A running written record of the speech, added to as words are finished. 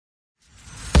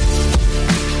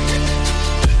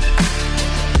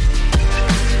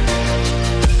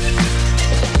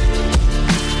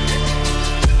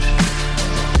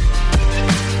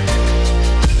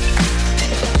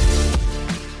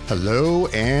Hello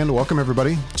and welcome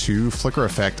everybody to Flicker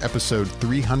Effect episode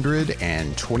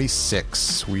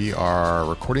 326. We are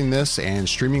recording this and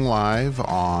streaming live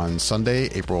on Sunday,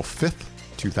 April 5th,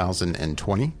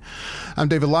 2020. I'm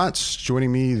David Lotz.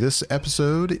 Joining me this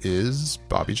episode is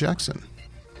Bobby Jackson.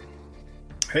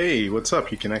 Hey, what's up?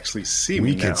 You can actually see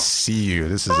me now. We can see you.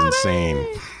 This is insane.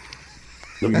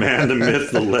 The man, the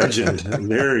myth, the legend. And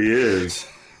there he is.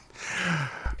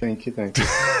 Thank you.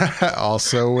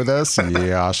 Also with us,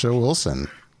 Yasha Wilson.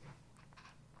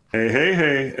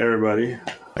 Hey, everybody.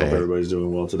 Hope everybody's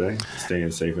doing well today.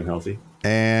 Staying safe and healthy.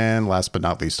 And last but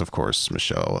not least, of course,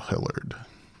 Michelle Hillard.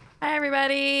 Hi,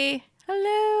 everybody.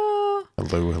 Hello.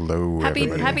 Hello,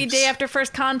 Happy day after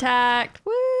first contact.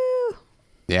 Woo.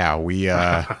 Yeah,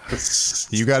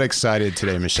 you got excited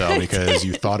today, Michelle, because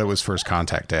you thought it was first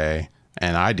contact day.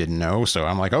 And I didn't know, so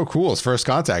I'm like, oh, cool, it's first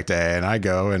contact day. And I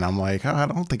go, and I'm like, oh, I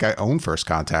don't think I own first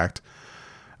contact.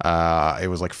 It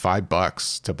was like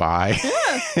 $5 to buy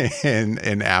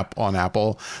on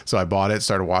Apple. So I bought it,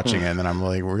 started watching it, and then I'm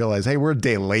like, realized, hey, we're a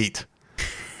day late.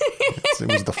 It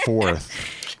was the 4th.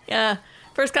 Yeah,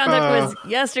 first contact was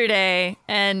yesterday,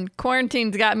 and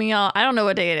quarantine's got me all, I don't know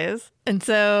what day it is. And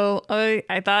so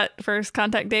I thought first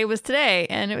contact day was today,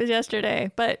 and it was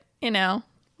yesterday. But,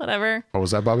 whatever. What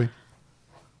was that, Bobby?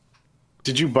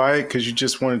 Did you buy it because you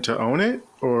just wanted to own it,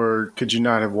 or could you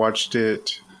not have watched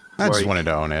it? I just wanted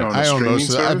to own it. I own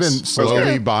most of it. I've been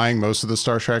slowly buying most of the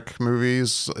Star Trek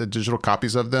movies, digital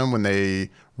copies of them when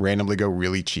they randomly go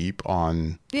really cheap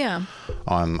on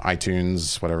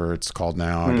iTunes, whatever it's called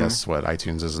now. I guess what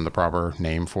iTunes isn't the proper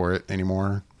name for it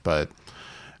anymore. But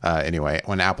anyway,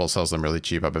 when Apple sells them really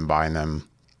cheap, I've been buying them.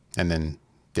 And then,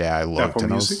 I looked. Apple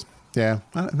Music? No,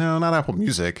 not Apple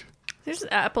Music. There's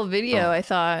Apple Video, I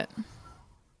thought.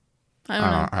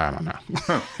 I don't know.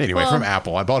 Anyway, from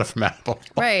Apple. I bought it from Apple.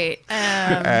 Right.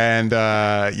 And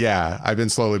I've been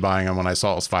slowly buying them when I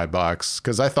saw it was $5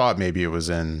 because I thought maybe it was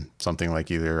in something like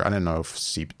either, I don't know if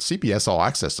CBS All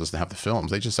Access doesn't have the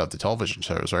films. They just have the television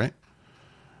shows, right?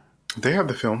 They have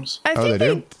the films. I think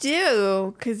they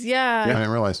do. Because, I didn't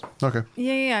realize. Okay.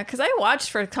 Yeah. Because I watched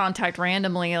First Contact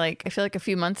randomly, I feel like a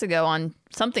few months ago on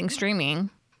something streaming.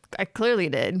 I clearly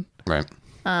did. Right.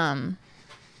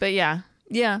 But yeah.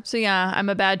 Yeah. So, I'm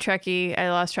a bad Trekkie.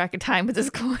 I lost track of time with this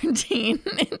quarantine.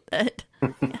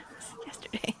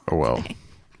 Yesterday. Oh, well. Today,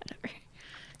 whatever.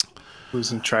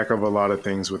 Losing track of a lot of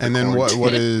things with and the then quarantine.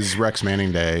 what is Rex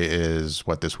Manning Day is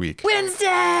what this week?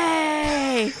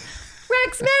 Wednesday!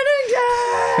 Rex Manning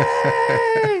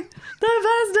Day! The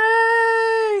best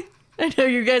day! I know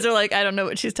you guys are like, I don't know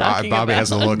what she's talking about. Bobby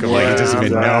has a look of like he doesn't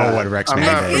even know what Rex Manning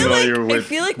Day is. I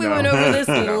feel like we went over this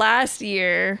last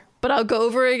year, but I'll go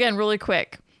over it again really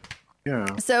quick. Yeah.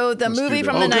 So the movie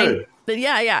from the 90s.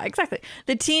 Yeah, exactly.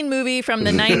 The teen movie from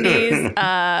the 90s,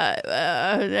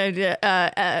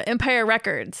 Empire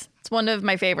Records. It's one of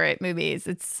my favorite movies.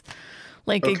 It's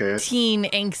like a teen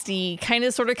angsty kind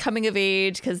of sort of coming of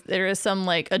age because there is some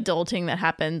like adulting that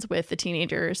happens with the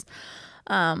teenagers.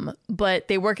 But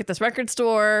they work at this record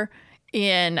store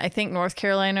in, I think, North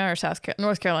Carolina or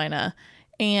North Carolina.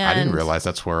 And I didn't realize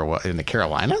that's where it was, in the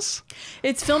Carolinas?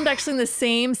 It's filmed actually in the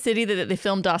same city that they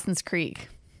filmed Dawson's Creek.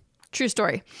 True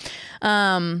story.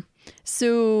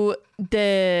 So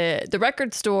the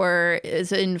record store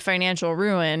is in financial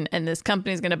ruin, and this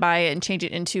company is going to buy it and change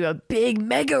it into a big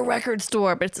mega record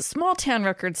store, but it's a small town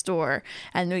record store,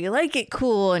 and they like it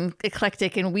cool and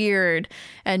eclectic and weird,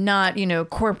 and not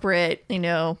corporate,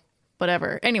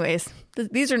 whatever. Anyways,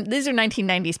 these are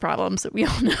 1990s problems that we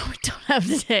all know we don't have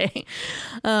today.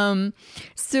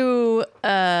 So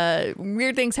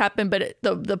weird things happen, but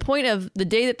the point of the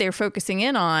day that they're focusing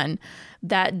in on,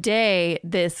 that day,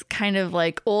 this kind of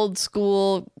like old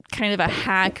school, kind of a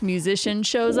hack musician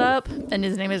shows up, and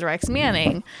his name is Rex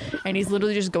Manning, and he's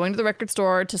literally just going to the record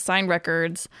store to sign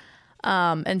records.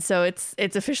 And so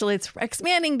it's officially Rex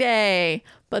Manning Day,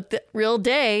 but the real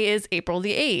day is April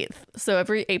the 8th. So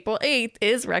every April 8th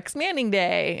is Rex Manning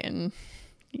Day. And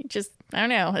you just, I don't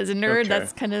know, as a nerd,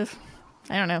 that's kind of,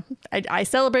 I don't know. I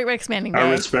celebrate Rex Manning Day.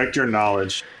 I respect your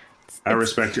knowledge. I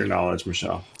respect your knowledge,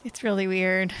 Michelle. It's really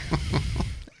weird.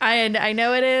 I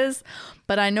know it is,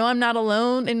 but I know I'm not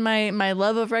alone in my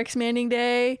love of Rex Manning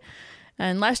Day.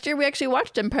 And last year we actually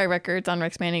watched Empire Records on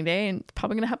Rex Manning Day, and it's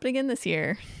probably going to happen again this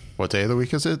year. What day of the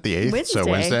week is it? The 8th? Wednesday. So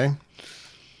Wednesday?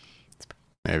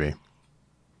 Maybe.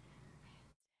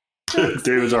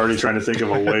 David's already trying to think of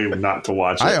a way not to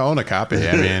watch it. I own a copy.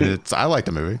 I mean, I like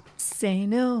the movie. Say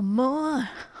no more.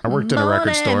 I worked in a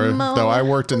record store. Though I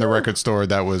worked in the record store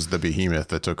that was the behemoth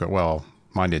that took it. Well,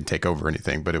 mine didn't take over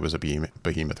anything, but it was a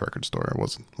behemoth record store. It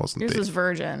wasn't. Yours was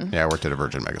Virgin. Yeah, I worked at a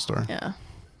Virgin Megastore. Yeah.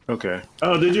 Okay.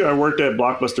 Oh, did you? I worked at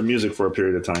Blockbuster Music for a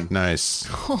period of time. Nice.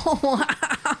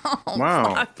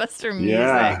 Wow. Blockbuster music.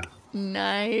 Yeah.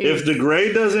 Nice. If the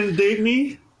gray doesn't date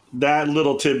me, that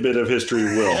little tidbit of history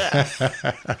will.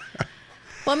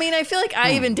 Well, I mean, I feel like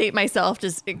I even date myself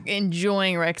just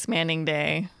enjoying Rex Manning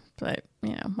Day. But,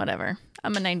 whatever.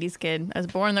 I'm a 90s kid. I was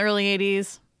born in the early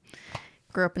 80s.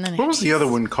 Grew up in the 90s. What was the other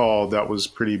one called that was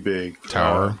pretty big?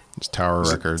 Tower. It's Tower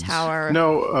Records. Tower.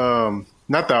 No,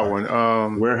 not that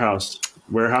one. Warehouse.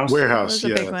 Warehouse. was a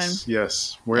big one.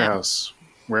 Yes. Warehouse.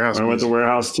 Warehouse. I went to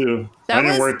Warehouse too. That I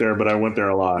didn't was- work there, but I went there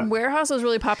a lot. Warehouse was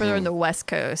really popular in the West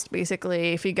Coast,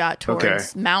 basically, if you got towards Okay.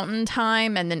 Mountain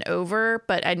Time and then over.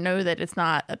 But I know that it's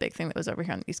not a big thing that was over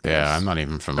here on the East Coast. Yeah, I'm not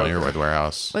even familiar with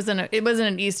Warehouse. It wasn't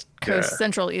an East Coast, Yeah.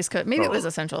 Central East Coast. Maybe it was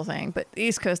a Central thing, but the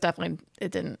East Coast definitely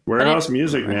it didn't. But Warehouse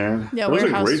Music, man. Yeah, that was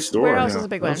Warehouse. a great store. Warehouse was a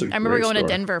big That one. was a I remember great going store.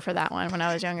 to Denver for that one when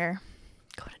I was younger.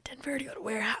 Go to Denver to go to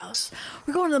Warehouse.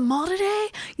 We're going to the mall today.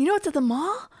 You know what's at the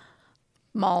mall?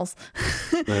 Malls.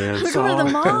 We're It's going to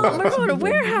the all- mall. We're going to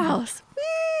Warehouse.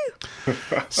 Woo!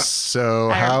 So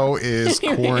how is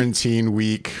quarantine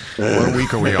week? What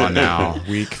week are we on now?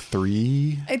 Week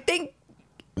 3? I think.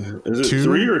 Is it 2?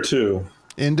 3 or 2?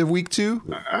 End of week 2?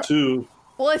 2.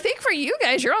 Well, I think for you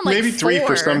guys, you're on like Maybe 3 for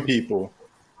 4. some people.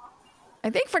 I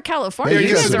think for California, Yeah, you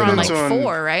you guys guys are on like depends on-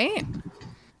 4, right?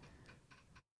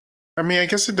 I mean, I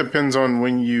guess it depends on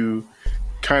when you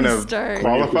kind of Start.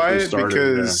 qualify When you it started,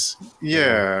 because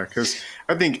because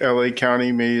I think LA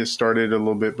County may have started a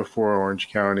little bit before Orange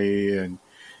County, and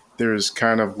there's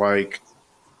kind of like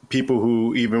people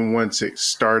who even once it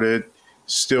started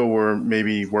still were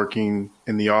maybe working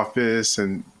in the office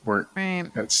and weren't Right.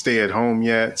 at stay at home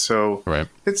yet. So Right.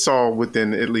 it's all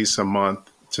within at least a month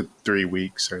to 3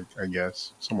 weeks, I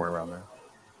guess, somewhere around there.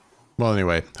 Well,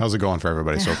 anyway, how's it going for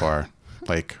everybody so far?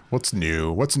 Like, what's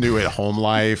new? What's new at home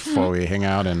life while we hang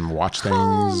out and watch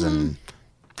things and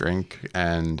drink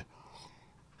and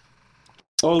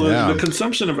Oh, Yeah. the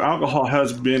consumption of alcohol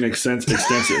has been extensive.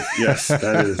 Yes,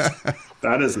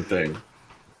 that is a thing.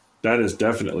 That is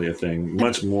definitely a thing.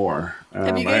 Much more.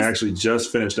 Have you I guys- actually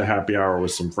just finished a happy hour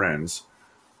with some friends.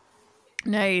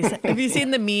 Nice. Have you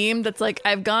seen the meme that's like,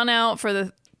 I've gone out for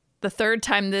the third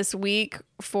time this week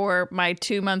for my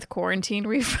 2-month quarantine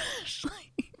refresh?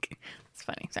 Like, it's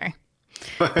funny. Sorry.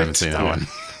 I haven't seen that one.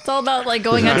 It's all about like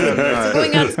going out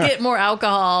to get more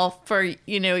alcohol for,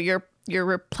 you're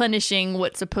replenishing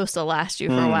what's supposed to last you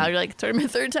for a while. You're like, it's my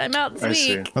third time out this I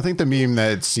see. week. I think the meme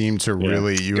that seemed to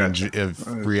really Gotcha. have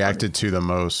reacted to the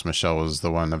most, Michelle, was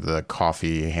the one of the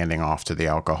coffee handing off to the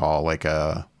alcohol like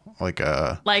a Like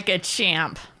a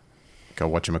champ.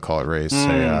 whatchamacallit race.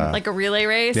 Like a relay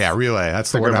race. Yeah, relay.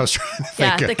 That's the word I was trying to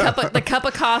Yeah, think the cup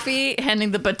of coffee, handing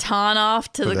the baton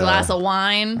off to the glass of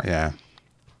wine. Yeah.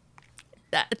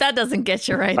 That doesn't get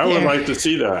you right I there. would like to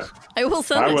see that. I will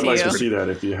send I it would to like you. to see that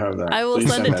if you have that. I will Please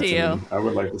send it that to you. me. I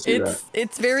would like to see that.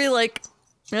 It's very like,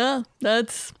 yeah,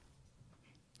 that's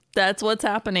what's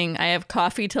happening. I have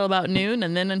coffee till about noon,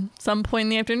 and then at some point in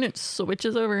the afternoon it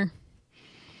switches over.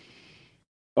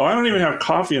 Oh, I don't even have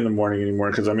coffee in the morning anymore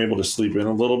because I'm able to sleep in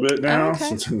a little bit now Okay.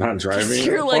 since I'm not driving.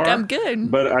 You're that like, far. I'm good.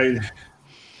 But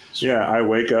I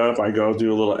wake up, I go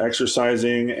do a little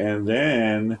exercising, and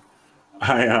then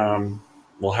I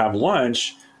will have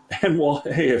lunch. And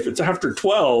hey, if it's after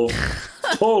 12,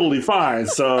 totally fine.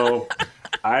 So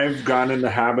I've gotten in the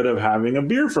habit of having a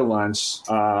beer for lunch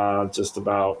just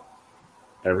about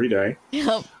every day.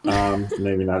 Yep.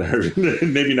 Maybe not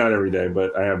every day,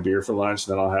 but I have beer for lunch.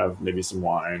 Then I'll have maybe some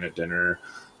wine at dinner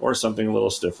or something a little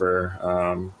stiffer.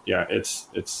 Yeah,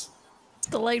 it's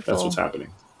Delightful. that's what's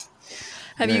happening.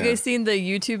 Have you Yeah. guys seen the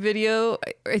YouTube video?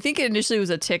 I think it initially was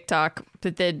a TikTok,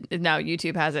 but then now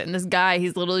YouTube has it. And this guy,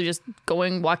 he's literally just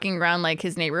walking around like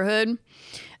his neighborhood,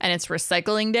 and it's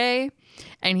recycling day.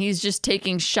 And he's just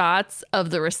taking shots of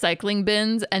the recycling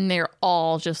bins, and they're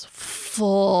all just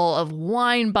full of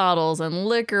wine bottles and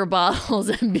liquor bottles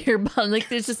and beer bottles. Like,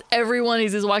 there's just everyone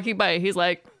he's just walking by. He's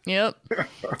like, yep,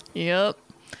 yep,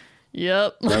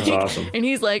 yep. That's Like, awesome. And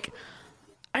he's like,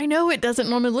 I know it doesn't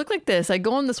normally look like this. I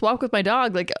go on this walk with my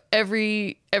dog like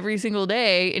every single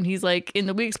day. And he's like, in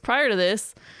the weeks prior to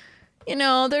this,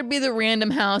 there'd be the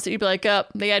random house that you'd be like, oh,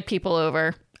 they had people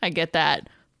over. I get that.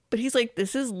 But he's like,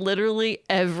 this is literally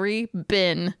every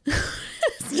bin.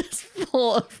 It's just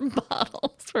full of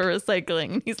bottles for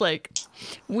recycling. He's like,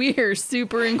 we're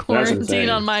super in quarantine insane.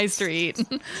 on my street.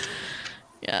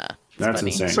 Yeah. It's That's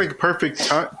funny. insane. It's like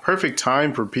perfect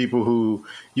time for people who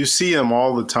you see them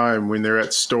all the time when they're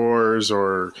at stores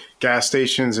or gas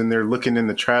stations and they're looking in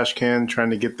the trash can trying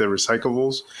to get the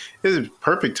recyclables. It's a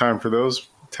perfect time for those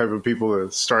type of people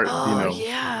that start,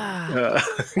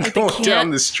 like going down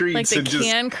the streets, like the and just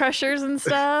can crushers and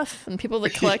stuff, and people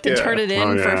that collect and turn it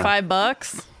in for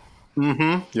 $5.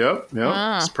 Yep.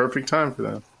 It's perfect time for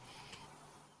that.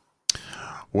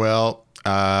 Well,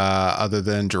 other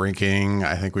than drinking,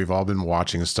 I think we've all been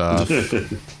watching stuff.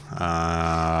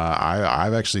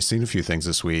 I've actually seen a few things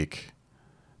this week.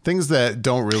 Things that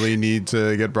don't really need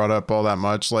to get brought up all that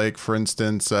much. Like, for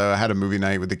instance, I had a movie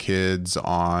night with the kids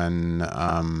on,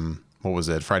 what was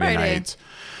it? Friday night.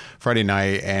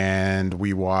 And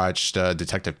we watched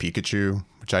Detective Pikachu,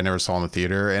 which I never saw in the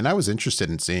theater. And I was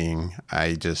interested in seeing.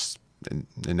 It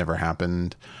never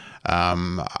happened.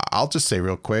 I'll just say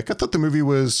real quick, I thought the movie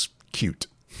was cute.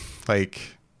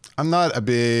 Like, I'm not a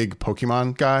big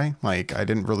Pokemon guy. Like, I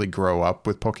didn't really grow up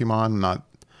with Pokemon.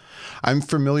 I'm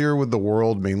familiar with the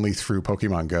world mainly through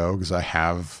Pokemon Go because I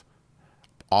have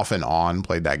off and on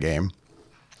played that game.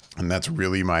 And that's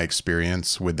really my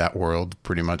experience with that world,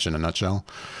 pretty much in a nutshell.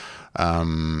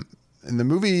 And the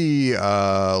movie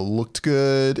looked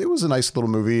good. It was a nice little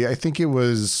movie. I think it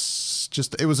was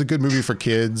a good movie for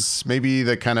kids. Maybe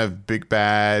the kind of big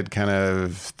bad kind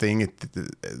of thing,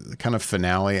 kind of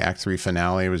finale, Act 3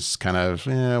 finale was kind of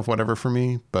whatever for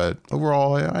me. But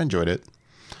overall, I enjoyed it.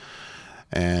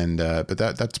 And but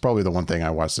that's probably the one thing I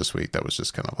watched this week that was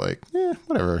just kind of like,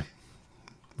 whatever.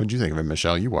 What'd you think of it,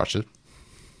 Michelle? You watched it.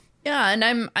 Yeah, and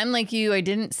I'm like you. I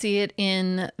didn't see it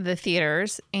in the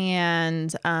theaters,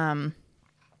 and I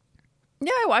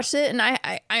watched it, and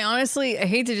I honestly, I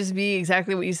hate to just be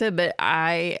exactly what you said, but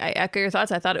I echo your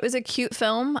thoughts. I thought it was a cute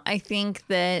film. I think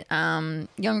that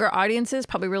younger audiences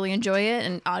probably really enjoy it,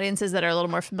 and audiences that are a little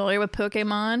more familiar with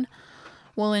Pokemon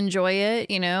will enjoy it.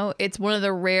 You know, it's one of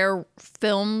the rare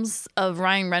films of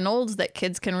Ryan Reynolds that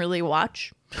kids can really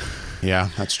watch. Yeah,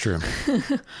 that's true.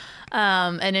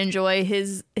 And enjoy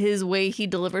his way he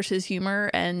delivers his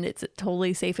humor, and it's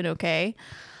totally safe and okay.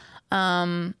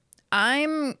 I'm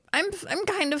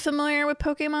kind of familiar with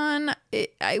Pokemon.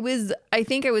 I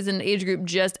think I was in an age group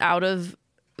just out of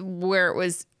where it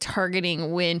was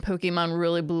targeting when Pokemon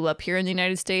really blew up here in the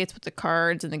United States with the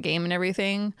cards and the game and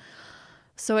everything.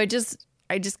 So I just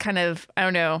kind of, I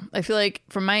don't know. I feel like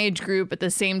for my age group at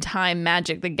the same time,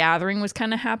 Magic the Gathering was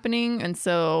kind of happening. And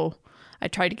so I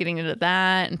tried getting into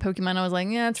that, and Pokemon, I was like,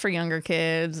 yeah, it's for younger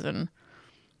kids. And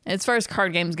as far as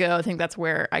card games go, I think that's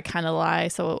where I kind of lie.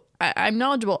 So I'm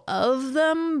knowledgeable of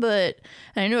them, and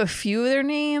I know a few of their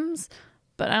names,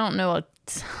 but I don't know a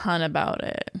ton about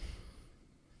it.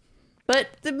 But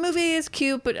the movie is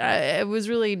cute, but I was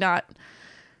really not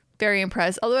very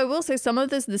impressed. Although I will say the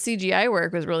CGI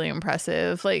work was really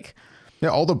impressive. Like, yeah,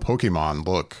 all the Pokemon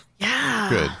look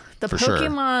good. The for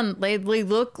Pokemon, sure. they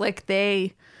look like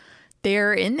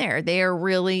they're in there. They are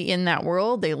really in that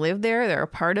world. They live there. They're a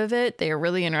part of it. They are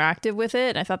really interactive with it.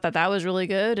 And I thought that was really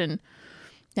good. And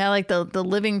yeah, like the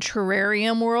living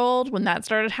terrarium world, when that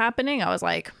started happening, I was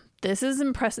like, this is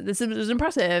impressive. It was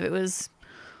impressive. It was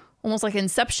almost like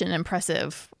Inception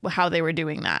impressive how they were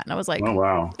doing that. And I was like, oh,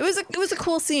 wow. It was a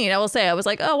cool scene. I will say, I was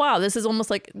like, oh, wow, this is almost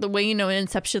like the way, in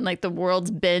Inception, like the worlds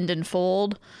bend and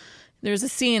fold. There's a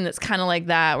scene that's kind of like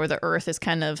that, where the earth is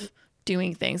kind of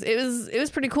doing things. It was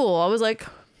pretty cool. I was like,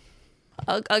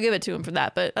 I'll give it to him for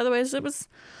that. But otherwise, it's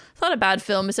not a bad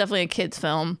film. It's definitely a kid's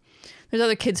film. There's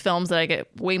other kids' films that I get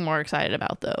way more excited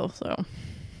about, though. So,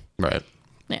 right.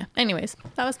 Yeah. Anyways,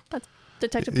 that's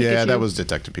Detective Pikachu. Yeah, that was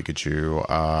Detective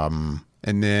Pikachu.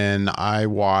 And then I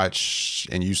watched,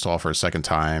 and you saw for a second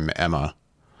time, Emma.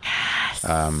 Yes.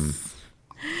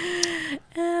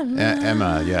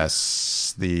 Emma,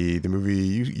 yes. The movie,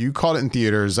 you caught it in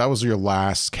theaters. That was your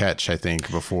last catch, I think,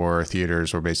 before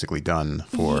theaters were basically done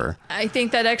for. I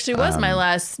think that actually was my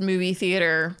last movie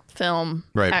theater film.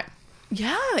 Right.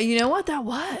 Yeah, you know what that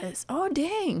was? Oh,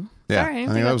 dang. Yeah, Sorry, I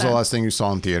think that was the last thing you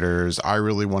saw in theaters. I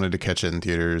really wanted to catch it in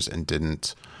theaters and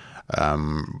didn't.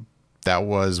 That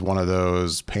was one of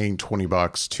those paying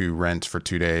 $20 to rent for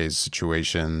 2 days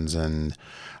situations. And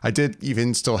I did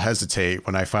even still hesitate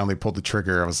when I finally pulled the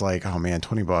trigger. I was like, oh man,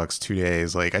 $20, 2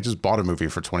 days. Like, I just bought a movie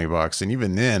for $20. And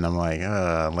even then I'm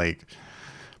like,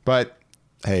 but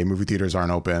hey, movie theaters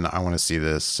aren't open. I want to see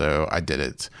this. So I did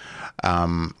it.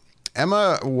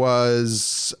 Emma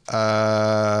was,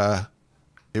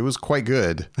 it was quite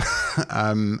good.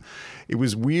 It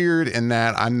was weird in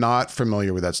that I'm not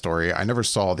familiar with that story. I never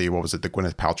saw the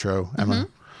Gwyneth Paltrow Emma.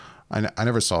 Mm-hmm. I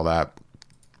never saw that.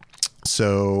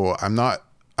 So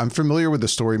I'm familiar with the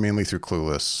story mainly through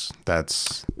Clueless.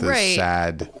 That's the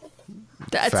sad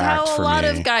That's fact how a for lot me.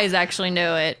 of guys actually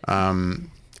know it.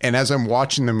 And as I'm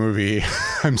watching the movie,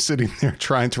 I'm sitting there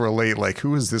trying to relate, like,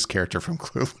 who is this character from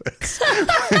Clueless?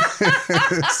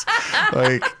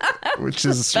 Like, which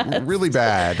is really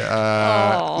bad.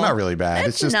 Not really bad.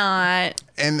 It's just not.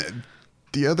 And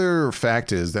the other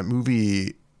fact is that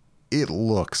movie, it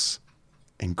looks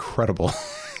incredible.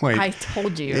 Like, I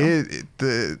told you.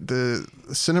 The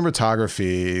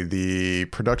cinematography, the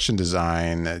production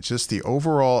design, just the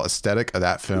overall aesthetic of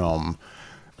that film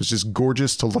was just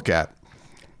gorgeous to look at.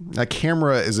 That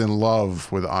camera is in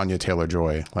love with Anya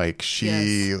Taylor-Joy. Like,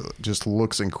 she just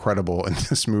looks incredible in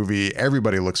this movie.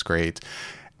 Everybody looks great.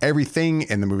 Everything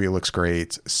in the movie looks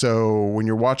great. So when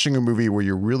you're watching a movie where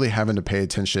you're really having to pay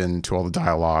attention to all the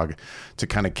dialogue to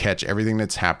kind of catch everything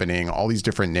that's happening, all these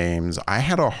different names, I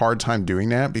had a hard time doing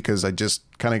that because I just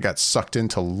kind of got sucked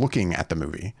into looking at the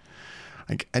movie.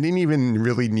 Like, I didn't even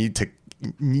really need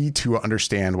to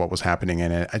understand what was happening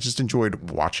in it. I just enjoyed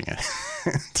watching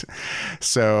it.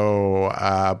 So,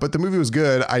 but the movie was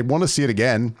good. I want to see it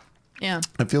again. Yeah.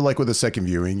 I feel like with a second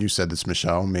viewing, you said this,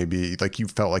 Michelle, maybe like you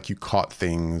felt like you caught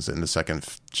things in the second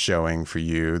showing for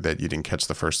you that you didn't catch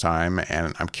the first time.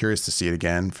 And I'm curious to see it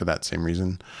again for that same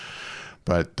reason.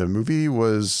 But the movie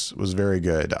was very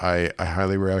good. I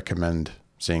highly recommend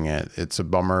seeing it. It's a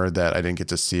bummer that I didn't get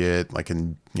to see it like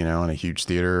in a huge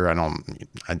theater.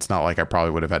 It's not like I probably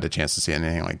would have had the chance to see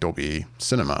anything like Dolby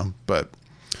Cinema, but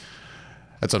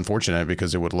that's unfortunate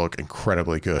because it would look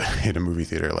incredibly good in a movie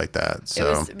theater like that.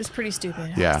 So it was pretty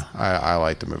stupid. Yeah, I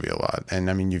like the movie a lot. And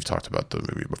I mean, you've talked about the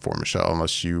movie before, Michelle,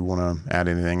 unless you want to add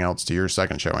anything else to your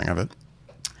second showing of it.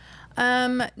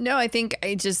 No, I think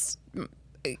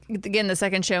again, the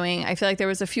second showing, I feel like there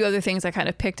was a few other things I kind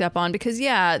of picked up on because,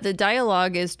 the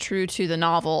dialogue is true to the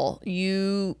novel.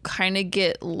 You kind of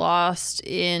get lost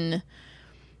in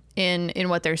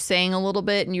what they're saying a little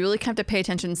bit, and you really have to pay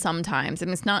attention sometimes.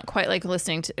 And it's not quite like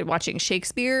watching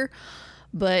Shakespeare,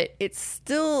 but it's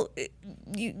still,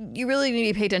 you really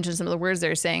need to pay attention to some of the words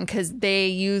they're saying because they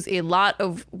use a lot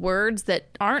of words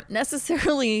that aren't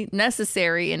necessarily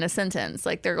necessary in a sentence.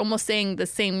 Like, they're almost saying the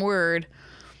same word.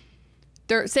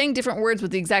 They're saying different words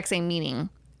with the exact same meaning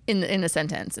in a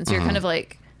sentence. And so you're kind of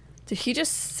like, did he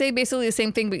just say basically the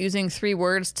same thing but using 3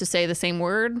 words to say the same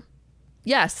word?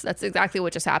 Yes, that's exactly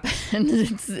what just happened.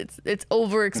 It's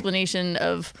over explanation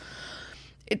of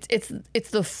it's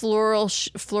the floral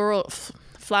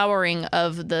flowering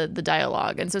of the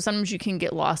dialogue. And so sometimes you can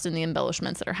get lost in the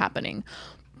embellishments that are happening,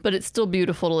 but it's still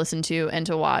beautiful to listen to and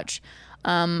to watch.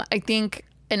 I think,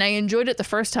 and I enjoyed it the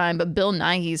first time, but Bill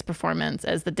Nighy's performance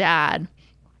as the dad,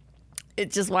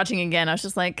 it's just watching again, I was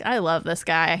just like, I love this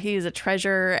guy. He's a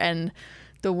treasure, and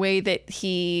the way that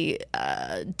he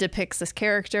depicts this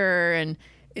character, and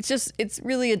it's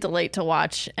really a delight to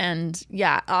watch. And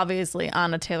obviously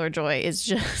Anya Taylor-Joy is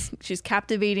just, she's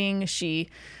captivating. She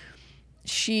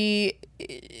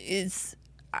is,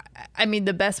 I mean,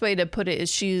 the best way to put it is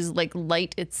she's like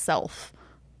light itself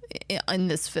in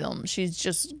this film. She's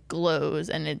just glows,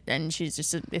 and she's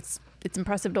just, it's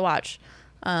impressive to watch.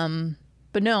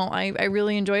 But no, I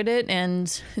really enjoyed it, and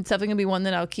it's definitely gonna be one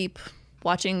that I'll keep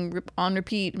watching on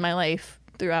repeat in my life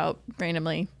throughout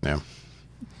randomly. Yeah.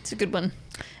 It's a good one.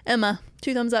 Emma,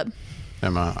 2 thumbs up.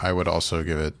 Emma, I would also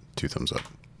give it 2 thumbs up.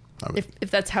 If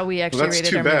that's how we actually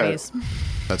rated our movies.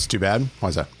 That's too bad? Why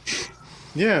is that?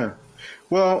 Yeah.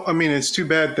 Well, I mean, it's too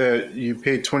bad that you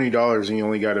paid $20 and you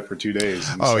only got it for 2 days.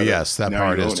 Oh, yes. That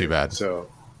part is too bad. So,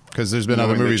 because there's been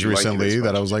other movies recently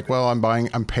that I was like, well,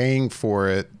 I'm paying for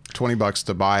it, $20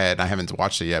 to buy it, and I haven't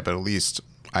watched it yet, but at least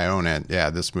I own it. Yeah,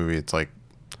 this movie, it's like,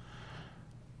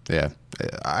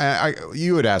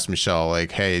 you had asked Michelle,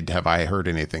 like, hey, have I heard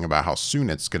anything about how soon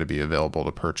it's going to be available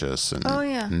to purchase? And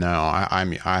no,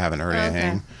 I haven't heard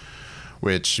anything. Okay.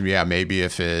 Which, maybe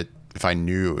if I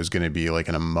knew it was going to be like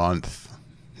in a month,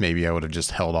 maybe I would have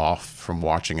just held off from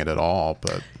watching it at all.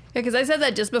 But because I said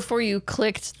that just before you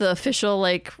clicked the official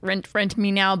like rent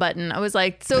me now button. I was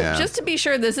like, just to be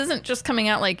sure this isn't just coming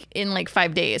out like in like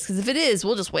 5 days, because if it is,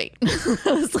 we'll just wait.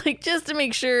 I was like, just to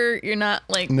make sure you're not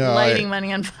like lighting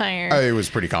money on fire. I was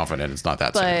pretty confident it's not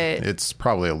that soon. It's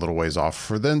probably a little ways off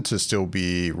for them to still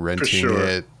be renting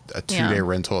it. A 2-day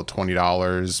rental at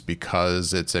 $20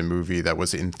 because it's a movie that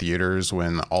was in theaters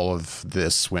when all of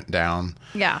this went down.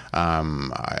 Yeah.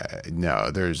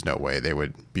 No, there's no way they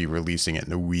would be releasing it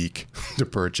in a week to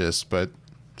purchase. But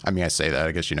I mean, I say that,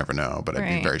 I guess you never know, but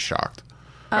I'd be very shocked.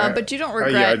 But you don't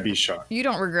regret. I'd be shocked. You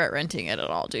don't regret renting it at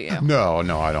all, do you? No,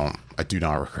 I don't. I do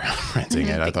not regret renting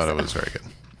it. I thought it was very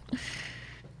good.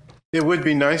 It would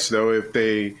be nice though if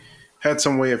they had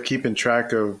some way of keeping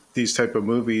track of these type of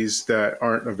movies that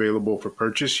aren't available for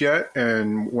purchase yet.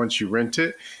 And once you rent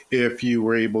it, if you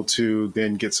were able to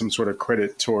then get some sort of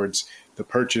credit towards the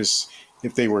purchase,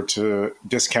 if they were to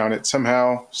discount it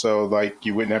somehow. So like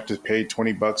you wouldn't have to pay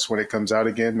 $20 when it comes out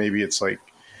again. Maybe it's like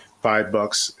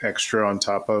 $5 extra on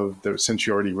top of since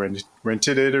you already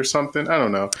rented it or something. I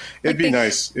don't know. It'd be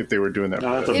nice if they were doing that.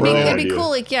 It'd be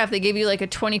cool. Like, yeah, if they gave you like a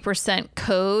 20%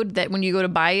 code that when you go to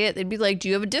buy it, they'd be like, do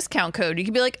you have a discount code? You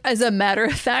could be like, as a matter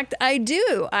of fact, I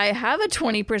do. I have a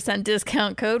 20%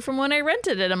 discount code from when I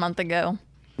rented it a month ago.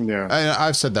 Yeah.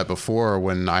 I've said that before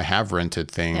when I have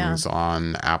rented things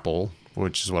on Apple,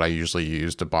 which is what I usually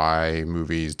use to buy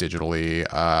movies digitally.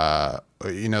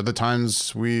 The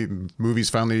times movies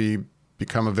finally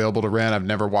become available to rent, I've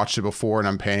never watched it before and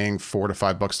I'm paying $4 to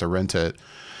 $5 to rent it.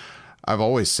 I've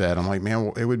always said, I'm like,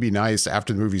 man, it would be nice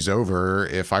after the movie's over,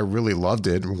 if I really loved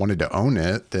it and wanted to own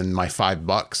it, then my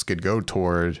 $5 could go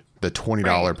toward the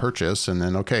 $20 purchase. And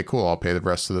then, okay, cool, I'll pay the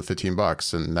rest of the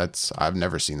 $15. And I've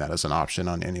never seen that as an option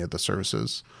on any of the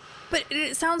services. But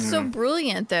it sounds so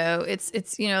brilliant, though. It's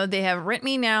they have Rent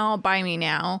Me Now, Buy Me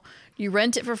Now. You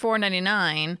rent it for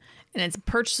 $4.99, and it's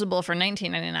purchasable for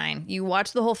 $19.99. You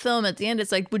watch the whole film. At the end,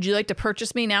 it's like, would you like to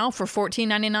purchase me now for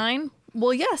 $14.99?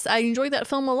 Well, yes, I enjoyed that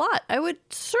film a lot. I would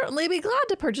certainly be glad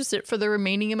to purchase it for the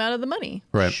remaining amount of the money.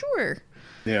 Right. Sure.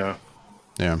 Yeah.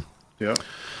 Yeah. Yeah.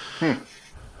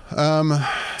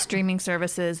 Streaming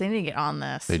services, they need to get on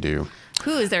this. They do.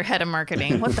 Who is their head of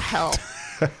marketing? What the hell?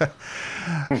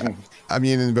 I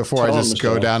mean, before I just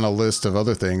go down a list of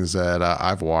other things that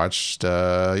I've watched,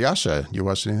 Yasha, you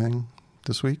watched anything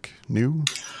this week? New?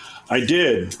 I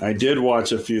did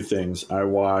watch a few things. I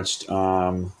watched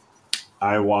Coffee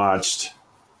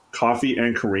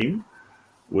and Kareem,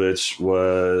 which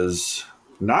was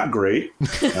not great.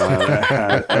 It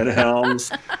had Ed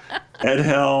Helms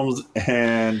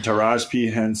and Taraji P.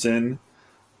 Henson,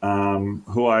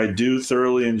 who I do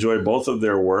thoroughly enjoy both of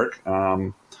their work.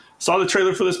 Saw the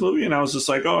trailer for this movie and I was just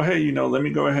like, oh, hey, let me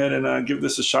go ahead and give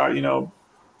this a shot.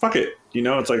 Fuck it.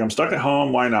 It's like I'm stuck at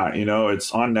home. Why not?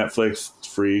 It's on Netflix. It's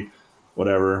free.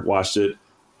 Whatever. Watched it.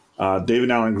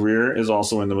 David Alan Grier is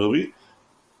also in the movie.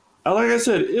 Like I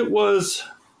said, it was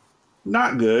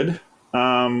not good.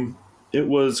 It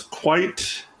was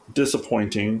quite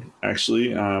disappointing,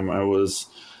 actually. I was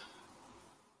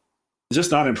just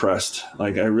not impressed.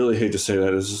 Like, I really hate to say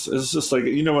that. It's just like,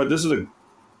 you know what? This is a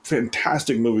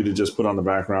fantastic movie to just put on the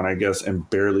background, I guess, and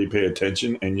barely pay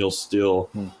attention, and you'll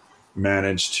still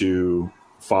manage to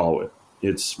follow it.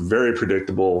 It's very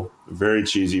predictable, very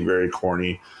cheesy, very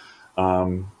corny.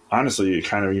 Honestly, it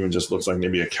kind of even just looks like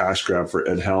maybe a cash grab for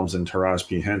Ed Helms and Taraji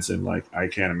P. Henson. Like, I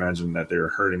can't imagine that they're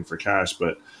hurting for cash,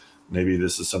 but maybe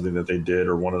this is something that they did,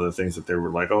 or one of the things that they were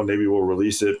like, oh, maybe we'll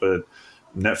release it, but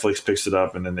Netflix picks it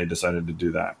up, and then they decided to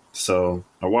do that. So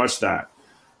I watched that.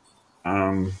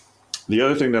 The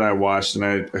other thing that I watched, and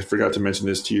I forgot to mention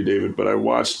this to you, David, but I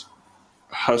watched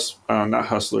not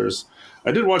Hustlers.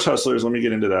 I did watch Hustlers. Let me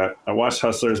get into that. I watched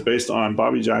Hustlers based on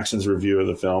Bobby Jackson's review of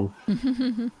the film.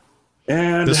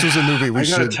 And this was a movie we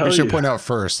should point out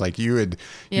first. Like you had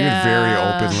very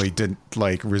openly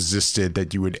resisted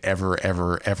that you would ever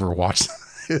watch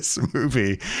this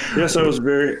movie. Yes, I was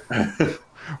very.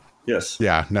 Yes.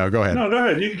 Yeah. No, go ahead. No, go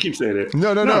ahead. You can keep saying it.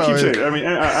 No. Keep saying it. I mean,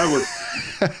 I would.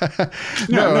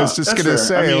 I was just gonna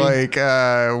say,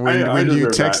 when you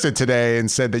texted today and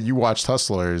said that you watched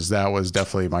Hustlers, that was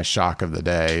definitely my shock of the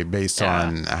day, based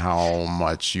on how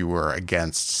much you were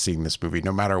against seeing this movie,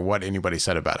 no matter what anybody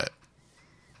said about it.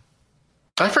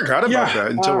 I forgot about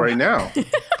that until right now.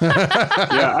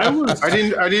 I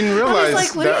didn't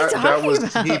realize that was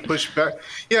about? He pushed back.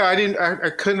 Yeah, I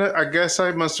couldn't. I guess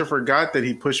I must have forgot that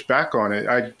he pushed back on it.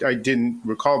 I didn't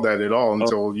recall that at all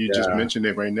until you just mentioned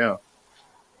it right now.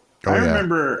 I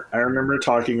remember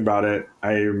talking about it.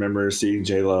 I remember seeing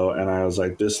J-Lo, and I was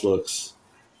like, "This looks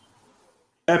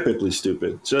epically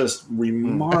stupid, just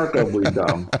remarkably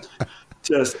dumb."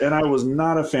 And I was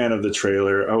not a fan of the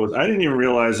trailer. I didn't even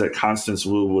realize that Constance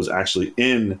Wu was actually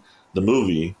in the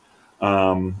movie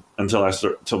until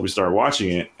we started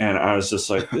watching it, and I was just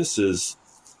like, "This is."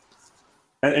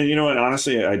 And you know what?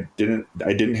 Honestly, I didn't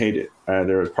hate it.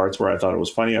 There was parts where I thought it was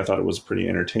funny. I thought it was a pretty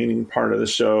entertaining part of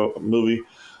the movie.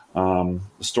 The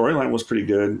storyline was pretty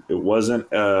good. It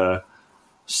wasn't a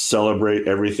celebrate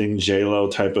everything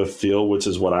J-Lo type of feel, which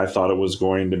is what I thought it was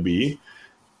going to be,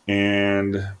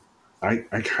 and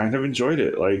I kind of enjoyed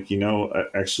it.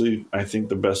 Actually, I think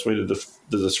the best way to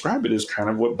describe it is kind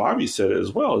of what Bobby said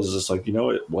as well. Is just like,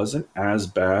 it wasn't as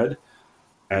bad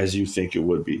as you think it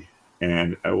would be,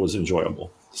 and it was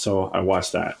enjoyable. So I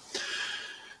watched that.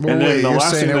 Well, And then wait, the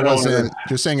last thing that I wanted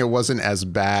you're saying it wasn't as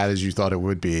bad as you thought it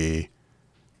would be,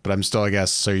 but I'm still, I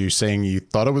guess. So you're saying you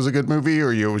thought it was a good movie,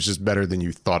 or it was just better than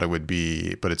you thought it would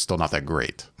be, but it's still not that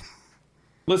great?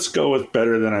 let's go with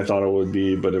better than I thought it would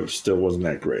be, but it still wasn't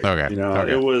that great. Okay.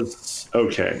 Okay. It was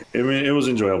okay. I mean, it was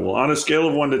enjoyable. On a scale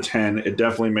of 1 to 10, it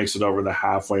definitely makes it over the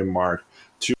halfway mark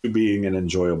to being an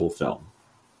enjoyable film.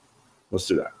 Let's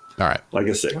do that. All right. Like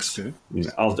a 6. That's good.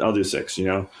 I'll do 6,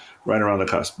 right around the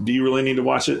cusp. Do you really need to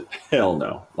watch it? Hell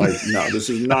no. Like, no, this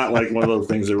is not like one of those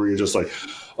things where you're just like,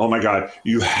 oh my God,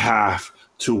 you have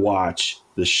to watch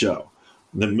the show.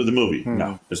 The movie.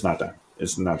 No, it's not that.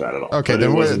 It's not that at all. Okay, But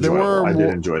then it was I did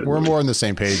enjoy it. We're more on the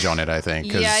same page on it, I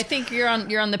think. 'cause- Yeah, I think you're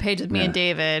on the page with me and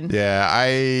David.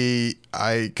 Yeah,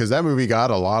 because that movie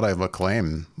got a lot of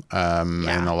acclaim, and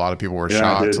a lot of people were Yeah, it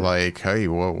shocked. did. Like, hey,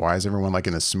 why is everyone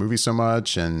liking this movie so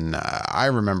much? And I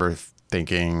remember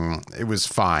thinking it was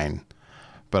fine,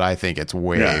 but I think it's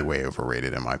way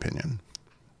overrated in my opinion.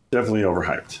 Definitely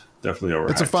overhyped.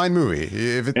 It's a fine movie.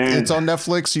 If it's on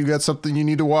Netflix, you got something you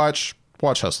need to watch.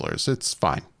 Watch Hustlers. It's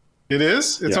fine. It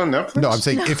is? It's on Netflix? No, I'm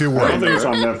saying if it I were. don't think it's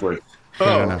on Netflix.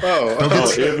 Oh,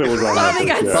 If it was on Bobby Netflix,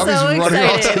 got yeah. Bobby's so running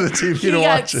off excited. to the TV He to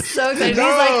got watch it. so excited. No,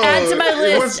 He's like, add to my it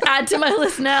list. was- Add to my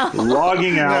list now.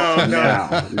 Logging out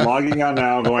No. now. Logging out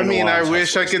now. Going. I mean, to I watch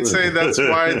wish I could Hustlers. say that's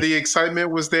why the excitement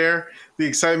was there. The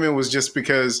excitement was just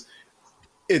because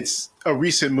it's a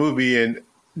recent movie and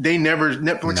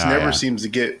Netflix never seems to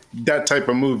get that type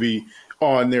of movie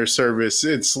on their service.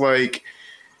 It's like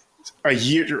a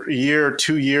year,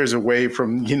 2 years away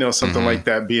from, something like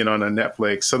that being on a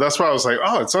Netflix. So that's why I was like,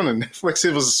 oh, it's on a Netflix.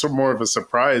 It was more of a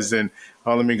surprise than,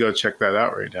 oh, let me go check that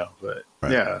out right now. But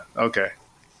yeah, okay.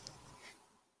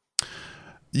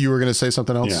 You were going to say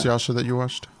something else, Yeah. Joshua, that you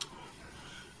watched?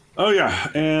 Oh yeah,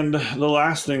 and the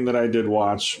last thing that I did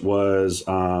watch was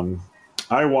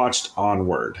I watched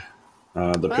Onward,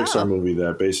 the Pixar movie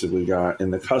that basically got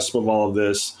in the cusp of all of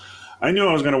this. I knew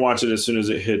I was going to watch it as soon as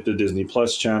it hit the Disney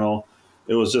Plus channel.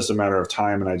 It was just a matter of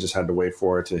time, and I just had to wait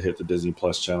for it to hit the Disney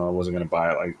Plus channel. I wasn't going to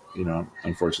buy it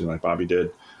unfortunately, like Bobby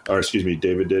did, or excuse me,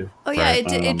 David did. Oh yeah,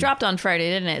 it dropped on Friday,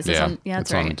 didn't it? That's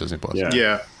it's right. on Disney Plus.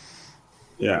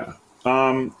 Yeah.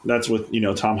 That's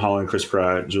with Tom Holland, Chris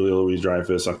Pratt, Julia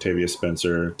Louis-Dreyfus, Octavia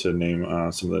Spencer, to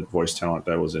name some of the voice talent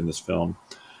that was in this film.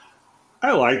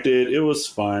 I liked it. It was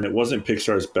fun. It wasn't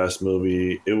Pixar's best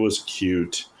movie. It was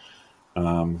cute.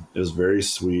 It was very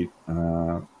sweet.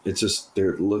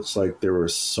 It looks like there were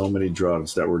so many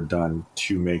drugs that were done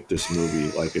to make this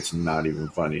movie. Like, it's not even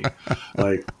funny.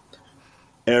 Like,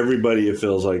 everybody, it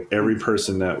feels like every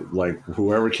person that, like,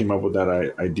 whoever came up with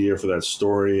that idea for that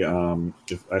story,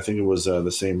 I think it was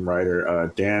the same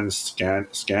writer, Dan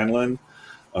Scanlon,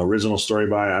 original story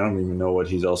by, I don't even know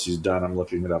what else he's done. I'm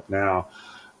looking it up now.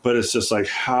 But it's just like,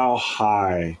 how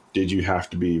high did you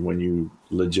have to be when you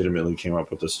legitimately came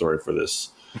up with the story for this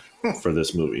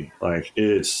movie? Like,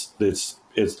 it's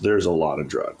there's a lot of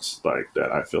drugs like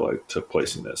that I feel like took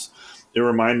place in this. It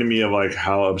reminded me of like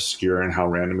how obscure and how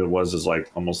random it was, is like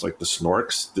almost like the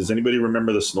Snorks. Does anybody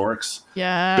remember the Snorks?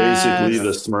 Yeah. Basically the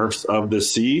Smurfs of the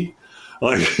sea.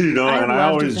 Like, and I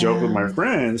always joke with my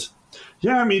friends.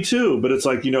 Yeah, me too. But it's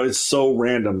like, it's so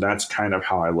random. That's kind of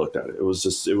how I looked at it. It was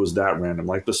that random.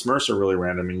 Like, the Smurfs are really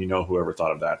random, and whoever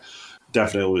thought of that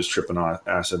definitely was tripping on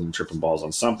acid and tripping balls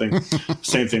on something.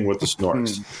 Same thing with the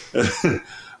Snorks.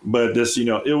 But this,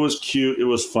 it was cute. It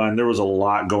was fun. There was a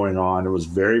lot going on. It was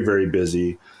very, very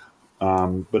busy.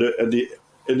 But in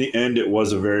the end, it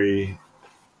was a very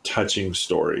touching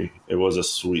story. It was a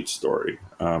sweet story.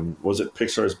 Was it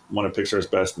one of Pixar's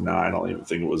best? No, I don't even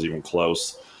think it was even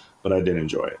close. But I did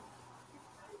enjoy it.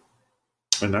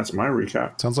 And that's my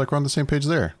recap. Sounds like we're on the same page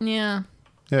there. Yeah.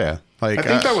 Yeah. Like, I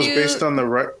think that was Cute. based on the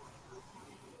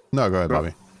No, go ahead,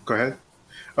 Bobby. Go ahead.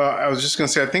 I was just going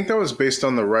to say, I think that was based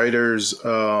on the writer's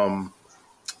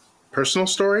personal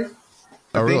story.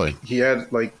 Oh, really? He had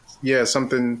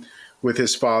something with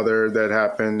his father that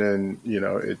happened, and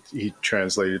he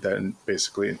translated that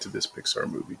basically into this Pixar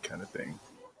movie kind of thing.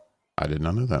 I did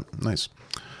not know that. Nice.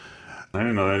 I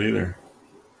didn't know that either.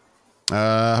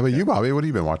 How about you, Bobby? What have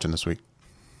you been watching this week?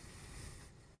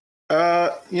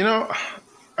 I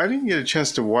didn't get a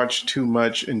chance to watch too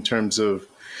much in terms of,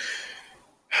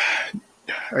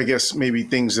 I guess, maybe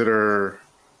things that are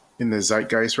in the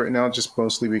zeitgeist right now, just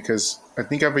mostly because I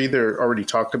think I've either already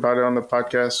talked about it on the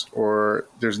podcast or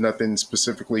there's nothing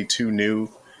specifically too new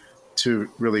to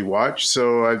really watch.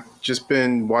 So I've just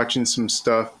been watching some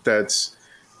stuff that's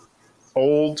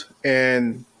old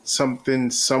and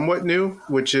something somewhat new,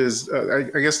 which is, I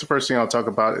guess the first thing I'll talk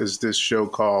about is this show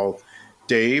called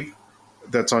Dave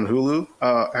that's on Hulu.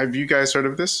 Have you guys heard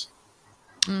of this?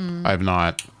 I've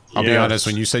not. I'll be honest.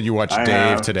 When you said you watched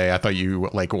Dave today, I thought you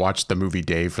like watched the movie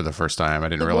Dave for the first time. I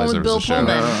didn't realize there was a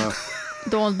show.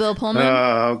 The one with Bill Pullman.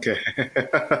 Okay.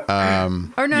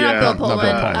 Or no, not Bill Pullman.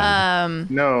 Bill Pullman.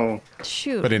 No.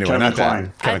 Shoot. But anyway, Kevin not Kline.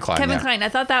 that. Kevin Kline. Kevin Yeah. Kline. I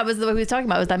thought that was the what he was talking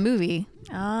about. Was that movie?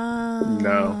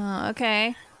 No.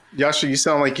 Okay. Yasha, you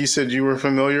sound like you said you were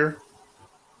familiar.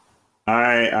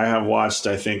 I have watched,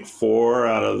 I think, 4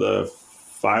 out of the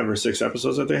 5 or 6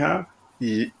 episodes that they have.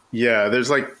 Yeah, there's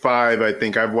like 5. I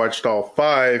think I've watched all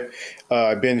 5.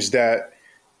 I binged that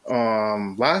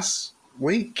last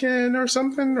weekend or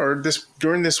something, or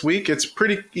during this week. It's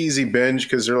pretty easy binge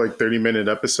because they're like 30-minute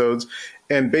episodes,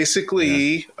 and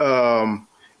basically the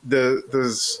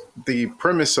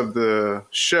premise of the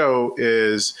show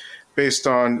is based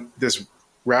on this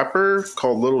rapper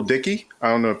called Little Dicky. I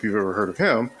don't know if you've ever heard of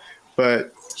him,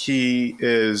 but he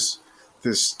is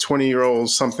this 20-year-old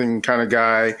something kind of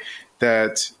guy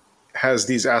that has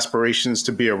these aspirations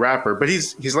to be a rapper, but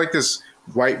he's like this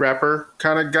white rapper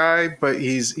kind of guy, but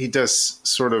he does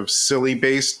sort of silly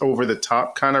based over the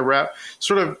top kind of rap,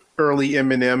 sort of early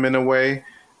Eminem in a way.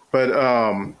 But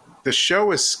the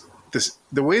show is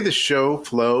the way the show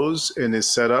flows and is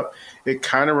set up, it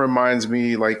kind of reminds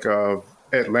me like of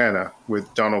Atlanta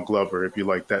with Donald Glover, if you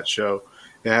like that show.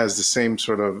 It has the same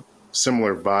sort of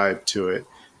similar vibe to it.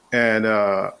 And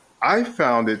I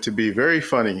found it to be very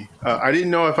funny. I didn't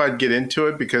know if I'd get into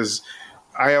it because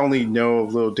I only know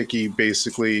Lil Dicky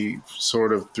basically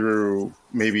sort of through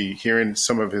maybe hearing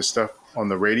some of his stuff on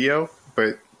the radio,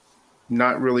 but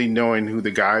not really knowing who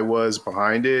the guy was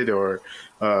behind it or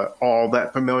all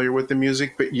that familiar with the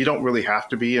music. But you don't really have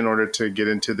to be in order to get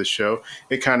into the show.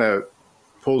 It kind of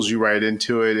pulls you right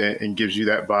into it and gives you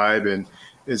that vibe. And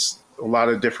it's a lot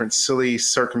of different silly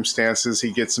circumstances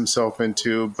he gets himself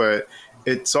into, but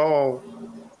it's all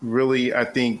really, I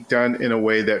think, done in a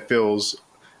way that feels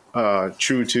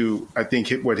true to, I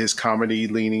think, what his comedy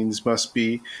leanings must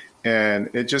be. And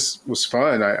it just was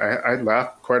fun. I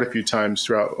laughed quite a few times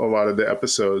throughout a lot of the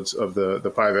episodes of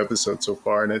the 5 episodes so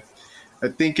far. And I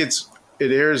think it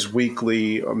airs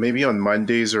weekly, maybe on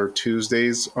Mondays or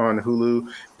Tuesdays on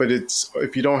Hulu. But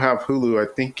if you don't have Hulu,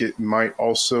 I think it might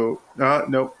also,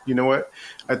 no, you know what?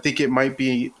 I think it might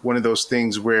be one of those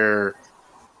things where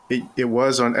it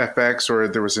was on FX, or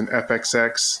there was an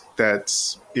FXX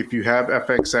that's, if you have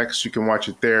FXX, you can watch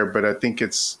it there, but I think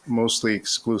it's mostly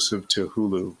exclusive to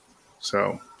Hulu.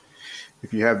 So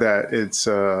if you have that, it's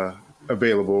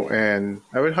available, and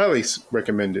I would highly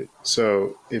recommend it.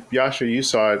 So if Yasha, you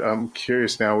saw it, I'm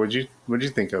curious now, what'd you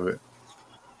think of it?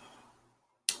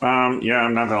 Yeah,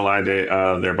 I'm not gonna lie,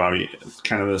 there, Bobby. It's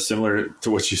kind of similar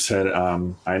to what you said.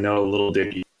 I know Little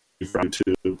Dicky from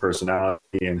YouTube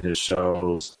personality and his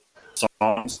shows,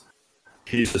 songs.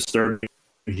 He's disturbing.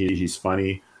 He's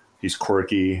funny. He's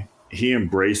quirky. He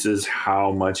embraces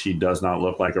how much he does not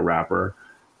look like a rapper,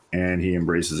 and he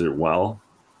embraces it well.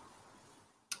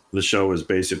 The show is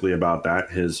basically about that.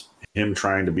 Him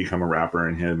trying to become a rapper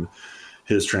and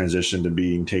his transition to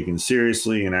being taken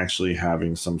seriously and actually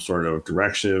having some sort of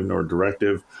direction or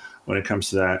directive when it comes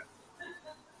to that.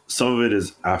 Some of it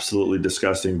is absolutely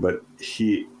disgusting, but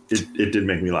it did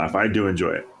make me laugh. I do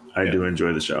enjoy it. I do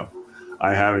enjoy the show.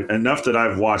 I have enough that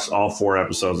I've watched all 4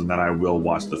 episodes, and then I will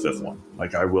watch the 5th one.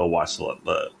 Like I will watch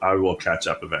I will catch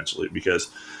up eventually,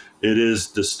 because it is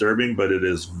disturbing, but it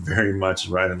is very much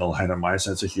right in the line of my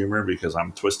sense of humor, because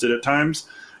I'm twisted at times,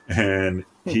 and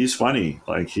he's funny.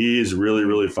 Like he is really,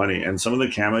 really funny. And some of the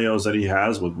cameos that he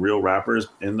has with real rappers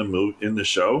in the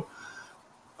show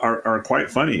are quite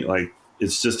funny. Like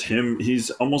it's just him. He's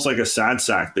almost like a sad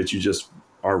sack that you just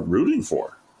are rooting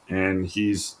for. And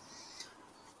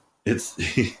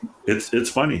it's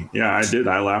funny. Yeah, I did.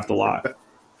 I laughed a lot.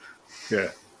 Yeah,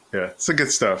 it's a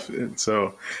good stuff. And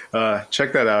so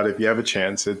check that out if you have a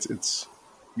chance. It's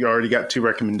you already got 2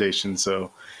 recommendations,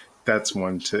 so that's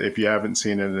one to, if you haven't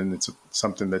seen it and it's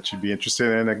something that you'd be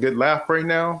interested in, a good laugh right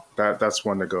now, that's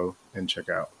one to go and check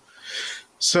out.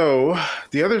 So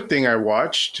the other thing I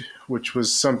watched, which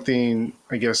was something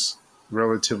I guess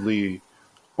relatively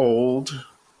old,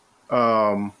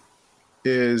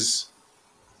 is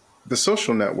The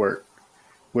Social Network,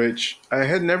 which I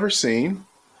had never seen.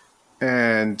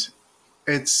 And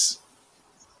it's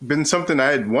been something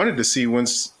I had wanted to see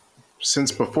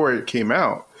since before it came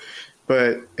out,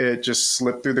 but it just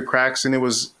slipped through the cracks. And it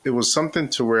was something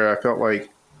to where I felt like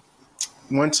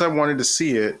once I wanted to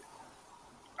see it,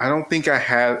 I don't think I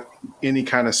had any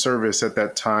kind of service at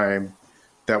that time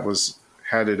that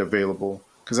had it available.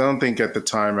 Because I don't think at the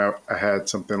time I had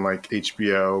something like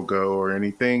HBO Go or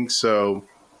anything. So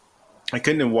I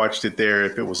couldn't have watched it there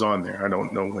if it was on there. I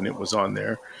don't know when it was on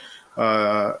there.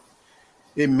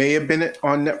 It may have been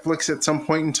on Netflix at some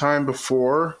point in time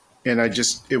before, and I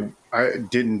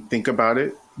didn't think about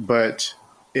it, but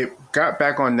it got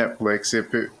back on Netflix.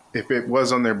 If it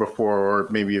was on there before, or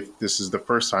maybe if this is the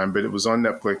first time, but it was on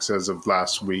Netflix as of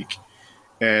last week,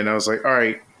 and I was like, all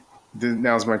right,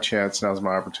 now's my chance, now's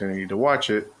my opportunity to watch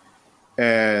it.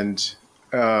 And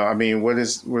I mean,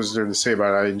 was there to say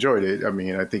about it? I enjoyed it. I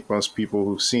mean, I think most people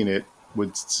who've seen it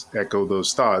would echo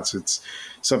those thoughts. It's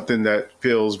something that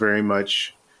feels very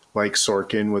much like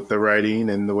Sorkin with the writing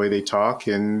and the way they talk.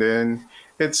 And then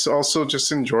it's also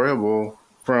just enjoyable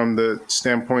from the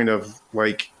standpoint of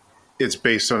like it's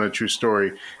based on a true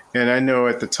story. And I know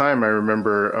at the time I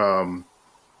remember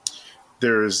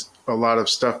there's a lot of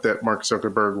stuff that Mark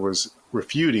Zuckerberg was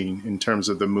refuting in terms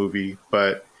of the movie.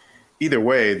 But either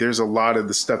way, there's a lot of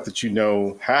the stuff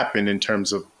that happened in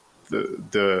terms of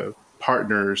the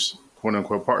partners, quote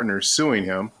unquote partners, suing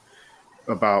him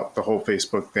about the whole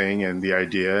Facebook thing and the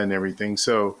idea and everything.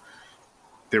 So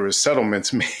there was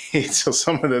settlements made. So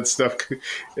some of that stuff,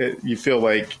 you feel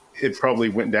like it probably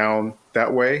went down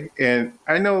that way. And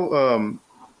I know,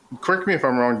 correct me if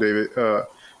I'm wrong, David,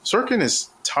 Sorkin has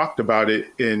talked about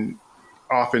it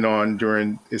off and on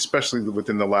during, especially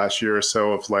within the last year or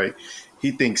so, of like,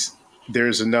 he thinks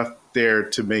there's enough there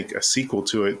to make a sequel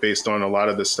to it based on a lot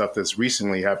of the stuff that's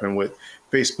recently happened with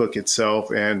Facebook itself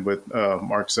and with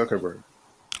Mark Zuckerberg.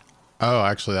 Oh,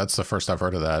 actually, that's the first I've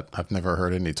heard of that. I've never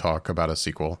heard any talk about a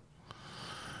sequel.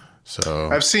 So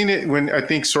I've seen it when I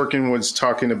think Sorkin was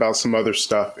talking about some other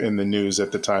stuff in the news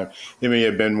at the time. It may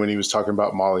have been when he was talking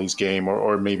about Molly's Game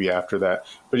or maybe after that.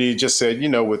 But he just said,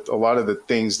 with a lot of the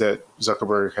things that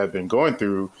Zuckerberg had been going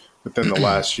through within the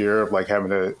last year of like having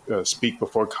to speak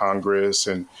before Congress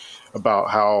and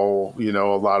about how, a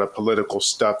lot of political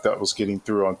stuff that was getting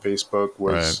through on Facebook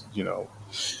was, right,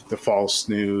 the false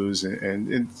news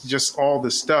and just all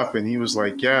this stuff. And he was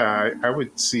like, yeah, I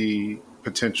would see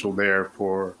potential there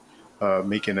for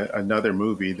making another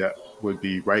movie that would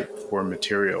be right for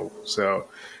material. So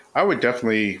I would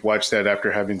definitely watch that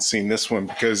after having seen this one,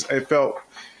 because I felt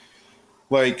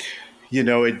like,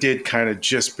 it did kind of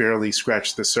just barely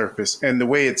scratch the surface. And the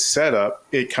way it's set up,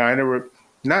 it kind of,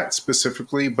 not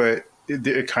specifically, but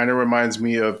it kind of reminds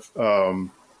me of,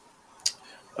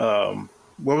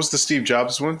 what was the Steve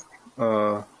Jobs one?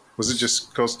 Was it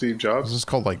just called Steve Jobs? This is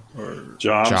called like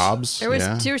Jobs. There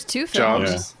was two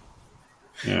films.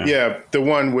 Yeah, the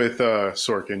one with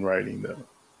Sorkin writing though.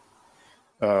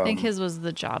 I think his was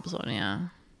the Jobs one. Yeah.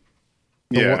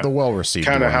 The well received.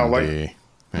 Kind of how like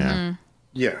Mm-hmm.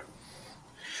 Yeah.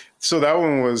 So that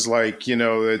one was like,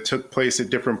 it took place at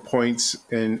different points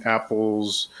in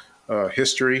Apple's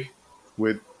history,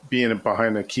 with being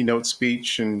behind a keynote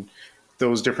speech and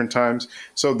those different times.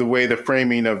 So the way the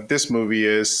framing of this movie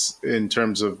is, in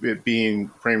terms of it being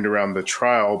framed around the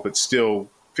trial, but still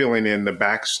filling in the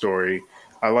backstory,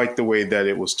 I like the way that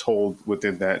it was told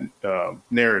within that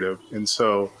narrative. And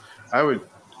so I would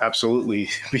absolutely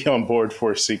be on board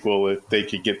for a sequel if they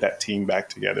could get that team back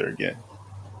together again.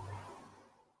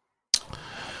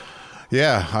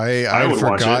 Yeah,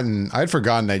 I'd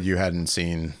forgotten that you hadn't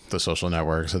seen The Social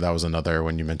Network. So that was another,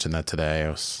 when you mentioned that today,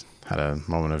 I had a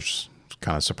moment of just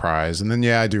kind of surprise. And then,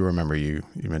 I do remember you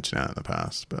mentioned that in the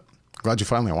past, but glad you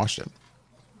finally watched it.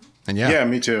 And yeah,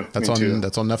 me too. That's on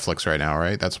Netflix right now,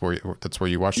 right? That's where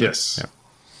you watched it? Yes.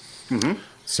 Yeah. Mm-hmm.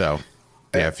 So,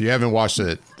 yeah, if you haven't watched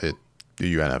it,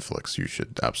 you have Netflix, you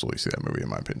should absolutely see that movie, in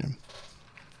my opinion.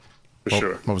 For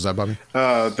sure. What was that, Bobby?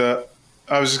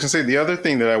 I was just going to say, the other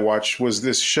thing that I watched was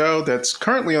this show that's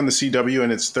currently on the CW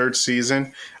in its third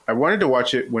season. I wanted to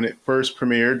watch it when it first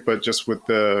premiered, but just with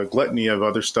the gluttony of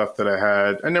other stuff that I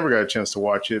had, I never got a chance to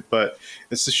watch it. But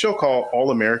it's a show called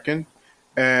All American,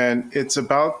 and it's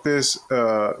about this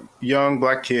young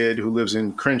black kid who lives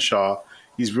in Crenshaw.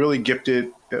 He's really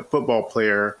gifted football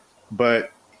player,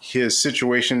 but his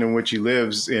situation in which he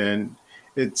lives in,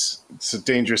 it's a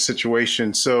dangerous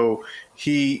situation. So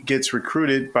he gets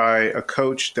recruited by a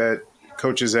coach that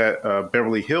coaches at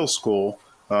Beverly Hills School,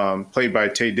 played by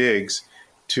Taye Diggs,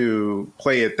 to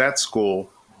play at that school.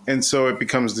 And so it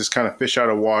becomes this kind of fish out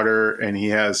of water, and he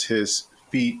has his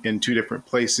feet in two different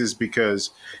places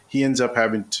because he ends up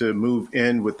having to move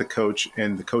in with the coach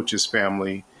and the coach's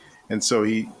family. And so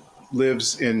he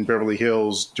lives in Beverly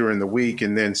Hills during the week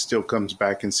and then still comes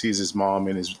back and sees his mom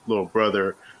and his little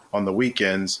brother on the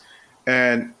weekends.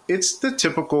 And it's the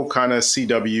typical kind of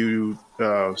CW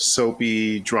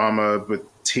soapy drama with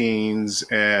teens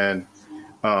and,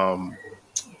 kind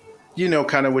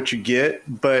of what you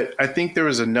get. But I think there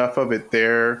was enough of it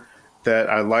there that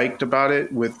I liked about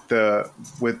it with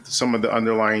some of the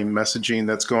underlying messaging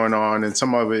that's going on, and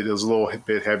some of it is a little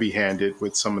bit heavy-handed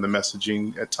with some of the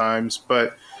messaging at times.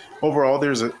 But overall,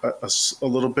 there's a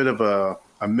little bit of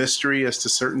a mystery as to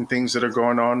certain things that are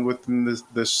going on within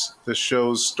this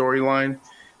show's storyline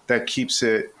that keeps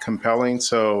it compelling.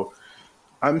 So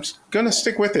I'm going to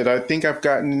stick with it. I think I've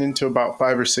gotten into about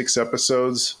 5 or 6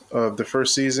 episodes of the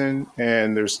first season,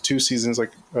 and there's 2 seasons on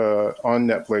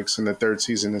Netflix, and the 3rd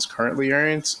season is currently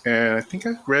airing. And I think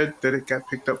I read that it got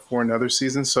picked up for another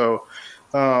season. So,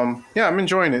 yeah, I'm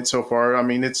enjoying it so far. I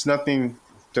mean, it's nothing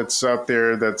that's out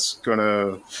there that's going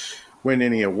to win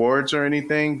any awards or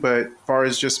anything, but as far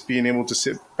as just being able to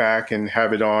sit back and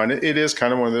have it on, it is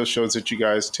kind of one of those shows that you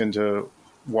guys tend to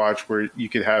watch where you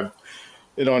could have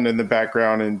it on in the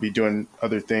background and be doing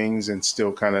other things and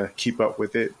still kind of keep up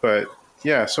with it. But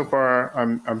yeah, so far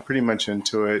I'm pretty much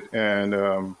into it, and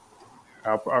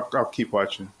I'll keep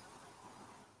watching.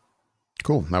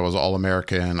 Cool. That was All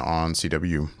American on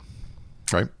CW,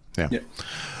 right? Yeah.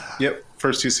 Yep.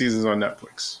 First 2 seasons on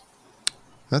Netflix.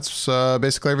 That's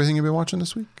basically everything you've been watching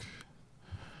this week.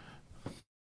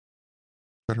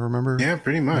 Better remember. Yeah,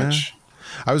 pretty much. Yeah.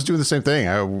 I was doing the same thing.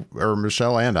 Or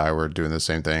Michelle and I were doing the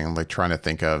same thing. Like trying to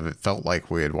think of. It felt like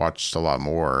we had watched a lot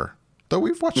more, though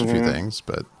we've watched a few things.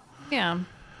 But yeah.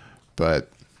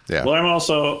 But yeah. Well,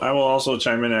 I will also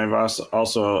chime in. I've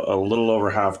also a little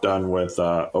over half done with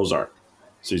Ozark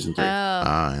season 3.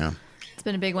 Yeah. It's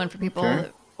been a big one for people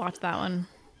that watch that one.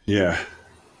 Yeah,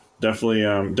 definitely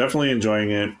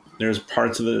enjoying it. There's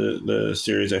parts of the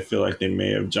series I feel like they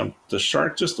may have jumped the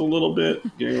shark just a little bit,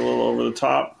 getting a little over the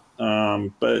top.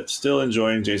 But still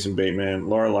enjoying Jason Bateman.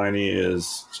 Laura Linney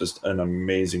is just an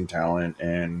amazing talent,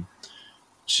 and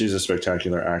she's a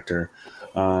spectacular actor.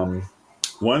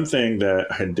 One thing that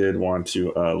I did want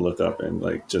to look up and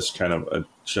like just kind of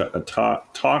a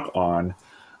talk on,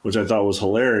 which I thought was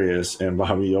hilarious, and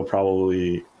Bobby, you'll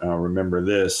probably remember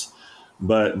this,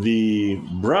 but the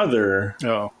brother.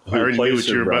 Oh, I already knew what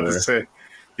you were about to say.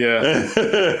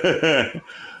 Yeah,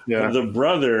 yeah. The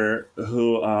brother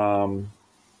who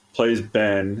plays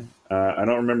Ben. I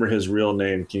don't remember his real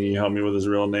name. Can you help me with his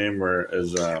real name? Or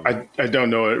is I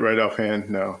don't know it right offhand.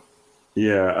 No.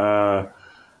 Yeah.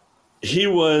 He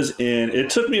was in. It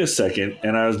took me a second,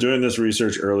 and I was doing this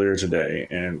research earlier today,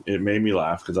 and it made me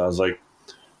laugh because I was like,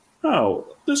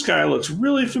 "Oh, this guy looks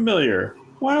really familiar.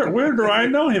 Where do I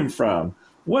know him from?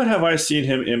 What have I seen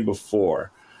him in before?"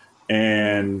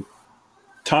 And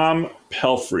Tom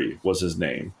Pelphrey was his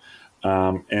name.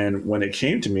 And when it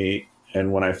came to me,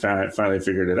 and when I finally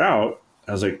figured it out,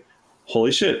 I was like,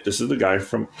 "Holy shit! This is the guy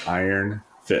from Iron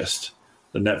Fist,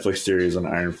 the Netflix series on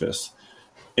Iron Fist,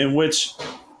 in which."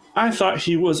 I thought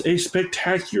he was a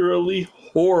spectacularly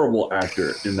horrible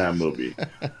actor in that movie.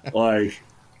 Like,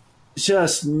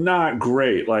 just not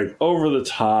great. Like, over the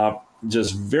top,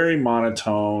 just very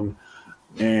monotone.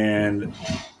 And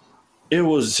it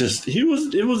was just, it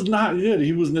was not good.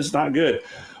 He was just not good.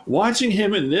 Watching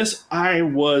him in this, I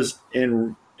was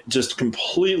just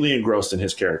completely engrossed in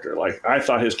his character. Like, I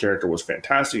thought his character was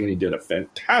fantastic, and he did a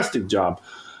fantastic job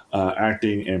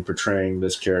acting and portraying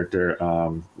this character,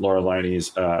 Laura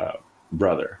Linney's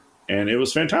brother. And it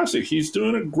was fantastic. He's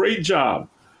doing a great job.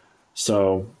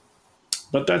 So,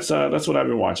 but that's what I've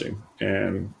been watching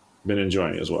and been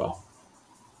enjoying as well.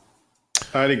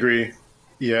 I'd agree.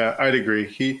 Yeah, I'd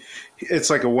agree. It's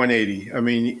like a 180. I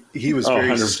mean, he was very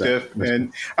 100%. stiff,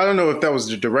 and I don't know if that was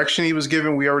the direction he was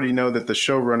given. We already know that the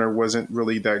showrunner wasn't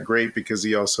really that great because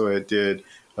he also did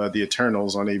The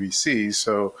Eternals on ABC.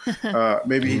 So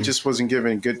maybe he just wasn't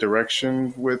given good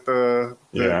direction with the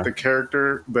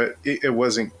character, but it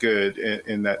wasn't good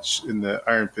in the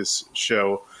Iron Fist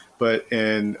show. But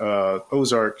in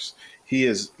Ozarks,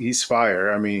 he's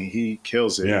fire. I mean, he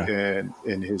kills it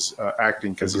in his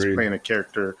acting because he's playing a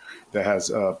character that has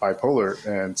bipolar,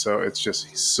 and so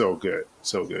he's so good,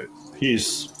 so good.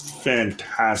 He's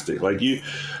fantastic. Like you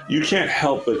can't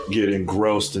help but get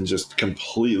engrossed and just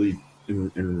completely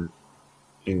in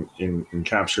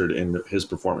captured in his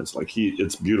performance. Like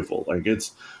it's beautiful. Like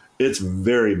it's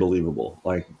very believable.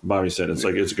 Like Bobby said, it's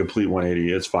like it's a complete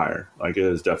 180. It's fire. Like it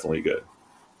is definitely good.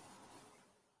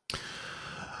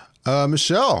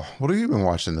 Michelle, what have you been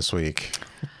watching this week?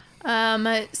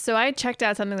 So I checked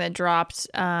out something that dropped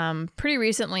pretty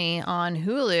recently on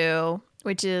Hulu,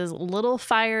 which is Little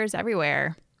Fires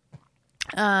Everywhere.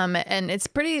 And it's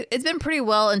been pretty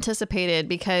well anticipated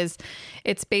because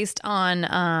it's based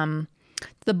on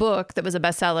the book that was a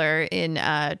bestseller in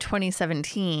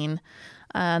 2017.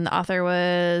 The author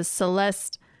was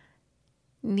Celeste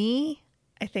Ng.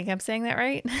 I think I'm saying that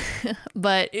right.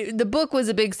 But the book was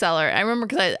a big seller. I remember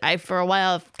because I for a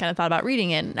while kind of thought about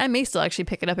reading it. And I may still actually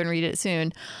pick it up and read it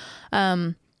soon.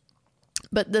 But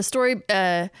the story,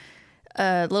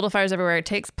 Little Fires Everywhere,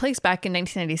 takes place back in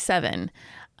 1997.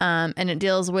 And it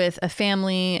deals with a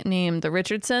family named the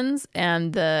Richardsons.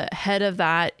 And the head of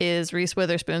that is Reese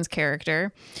Witherspoon's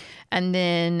character. And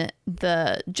then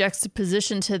the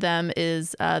juxtaposition to them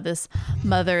is this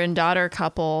mother and daughter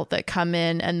couple that come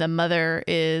in, and the mother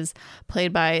is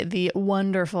played by the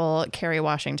wonderful Kerry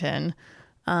Washington,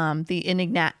 the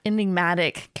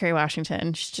enigmatic Kerry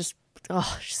Washington. She's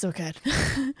so good.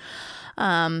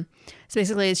 So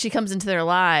basically, she comes into their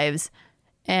lives,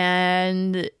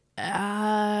 and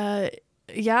the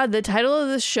title of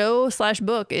the show /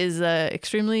 book is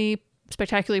extremely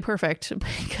spectacularly perfect,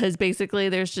 because basically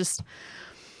there's just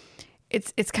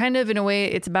it's kind of, in a way,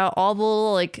 it's about all the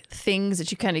little like things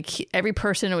that you kind of keep. Every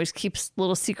person always keeps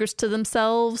little secrets to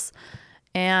themselves,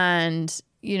 and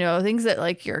things that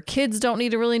like your kids don't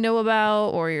need to really know about,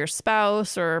 or your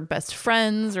spouse or best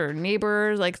friends or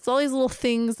neighbors. Like, it's all these little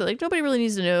things that like nobody really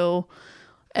needs to know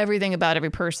everything about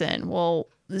every person. Well,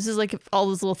 this is like if all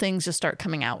those little things just start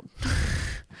coming out.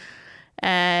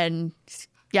 And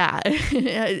yeah,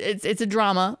 it's a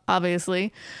drama,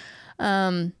 obviously.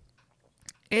 I'm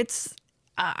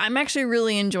actually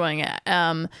really enjoying it.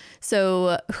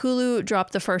 So Hulu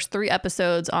dropped the first 3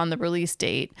 episodes on the release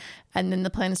date, and then the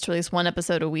plan is to release 1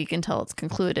 episode a week until it's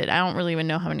concluded. I don't really even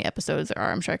know how many episodes there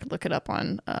are. I'm sure I could look it up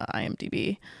on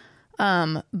IMDb.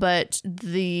 But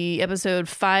the episode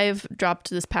 5 dropped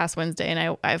this past Wednesday,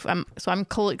 and I'm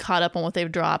fully caught up on what they've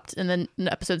dropped. And then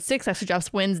episode 6 actually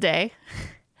drops Wednesday.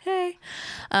 Hey.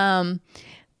 And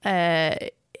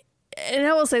I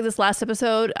will say, this last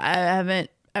episode, I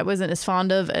wasn't as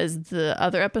fond of as the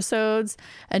other episodes,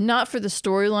 and not for the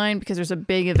storyline, because there's a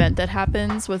big event that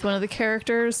happens with one of the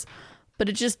characters, but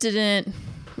it just didn't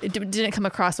come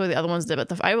across the way the other ones did.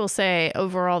 But I will say,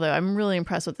 overall, though, I'm really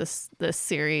impressed with this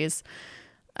series.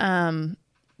 The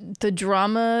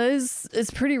drama is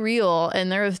pretty real,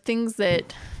 and there are things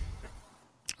that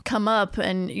come up,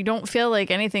 and you don't feel like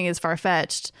anything is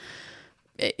far-fetched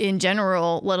in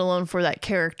general, let alone for that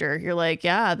character. You're like,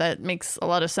 yeah, that makes a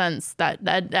lot of sense.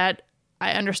 That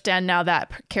I understand now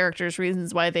that character's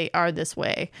reasons why they are this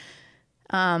way.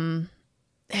 The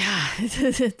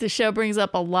show brings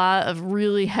up a lot of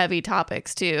really heavy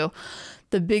topics too.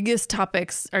 The biggest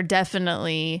topics are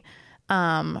definitely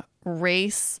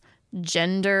race,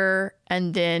 gender,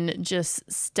 and then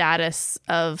just status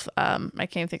of I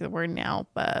can't even think of the word now,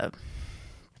 but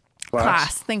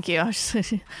class. Thank you.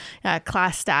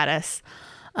 Class status,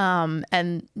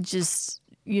 and just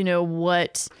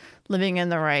what living in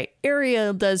the right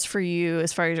area does for you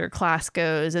as far as your class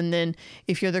goes, and then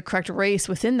if you're the correct race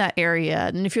within that area,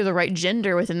 and if you're the right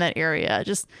gender within that area,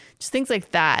 just things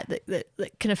like that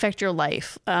can affect your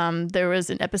life. There was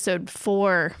in episode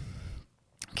 4,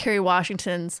 Kerry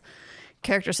Washington's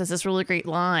character says this really great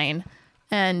line,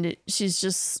 and she's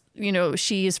just,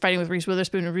 she is fighting with Reese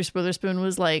Witherspoon, and Reese Witherspoon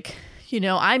was like,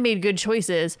 I made good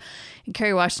choices. And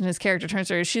Kerry Washington's character turns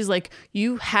to her, she's like,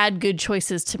 you had good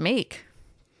choices to make.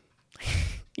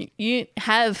 You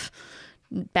have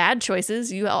bad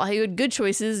choices. You had good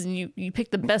choices, and you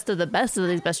picked the best of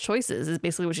these best choices, is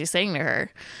basically what she's saying to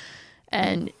her.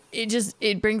 And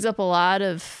it brings up a lot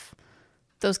of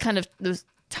those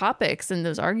topics and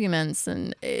those arguments,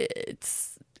 and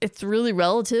it's really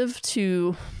relative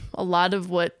to a lot of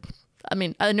what, I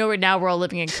mean, I know right now we're all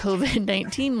living in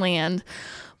COVID-19 land,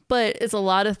 but it's a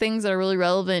lot of things that are really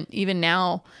relevant even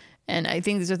now. And I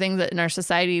think these are things that in our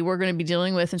society we're going to be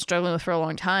dealing with and struggling with for a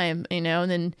long time, and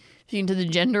then if you get into the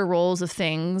gender roles of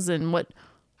things and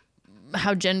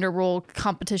how gender role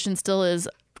competition still is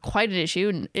quite an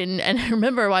issue. And I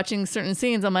remember watching certain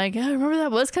scenes, I'm like, yeah, I remember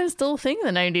that was kind of still a thing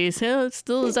in the 90s. Yeah, it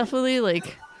still is definitely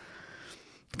like,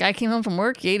 the guy came home from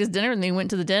work, he ate his dinner, and then he went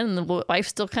to the den, and the wife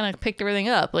still kind of picked everything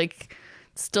up. Like,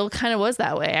 still kind of was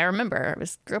that way. I remember. I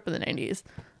grew up in the 90s.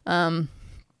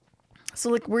 So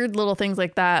like weird little things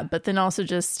like that, but then also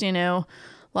just, a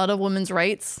lot of women's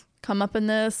rights come up in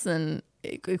this, and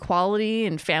equality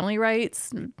and family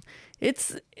rights.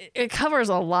 It covers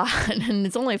a lot, and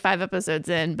it's only 5 episodes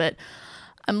in, but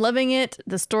I'm loving it.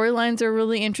 The storylines are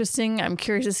really interesting. I'm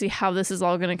curious to see how this is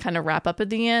all going to kind of wrap up at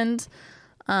the end.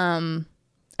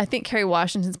 I think Kerry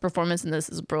Washington's performance in this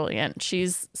is brilliant.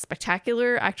 She's a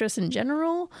spectacular actress in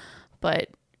general, but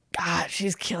God,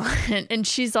 she's killing it. And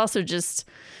she's also just,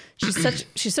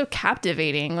 she's so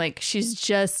captivating. Like, she's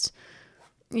just,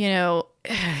 you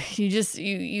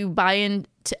buy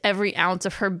into every ounce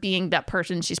of her being that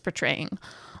person she's portraying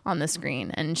on the screen.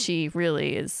 And she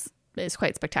really is is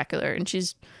quite spectacular, and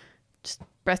she's just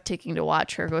breathtaking to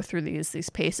watch her go through these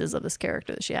paces of this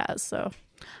character that she has. So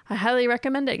I highly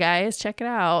recommend it, guys. Check it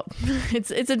out.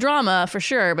 It's a drama for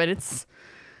sure, but it's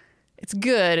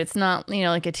good. It's not,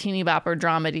 like a teeny bopper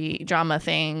drama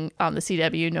thing on the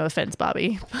CW. No offense,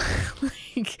 Bobby.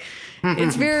 Like,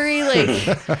 it's very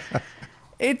like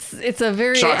it's a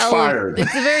very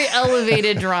it's a very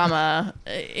elevated drama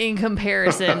in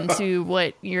comparison to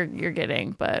what you're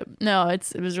getting. But no,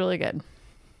 it was really good.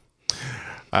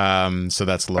 So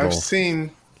that's Little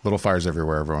Fires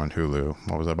Everywhere over on Hulu.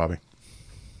 What was that, Bobby?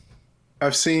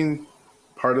 I've seen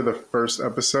part of the first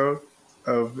episode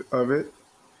of it.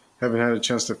 Haven't had a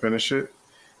chance to finish it,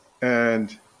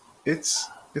 and it's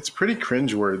pretty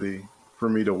cringeworthy for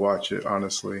me to watch it.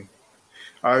 Honestly,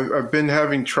 I've been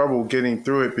having trouble getting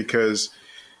through it because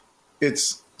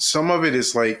some of it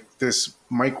is like this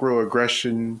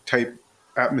microaggression type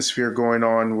atmosphere going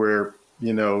on where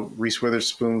Reese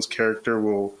Witherspoon's character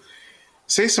will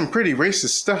say some pretty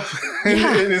racist stuff.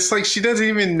 And it's like she doesn't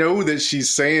even know that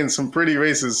she's saying some pretty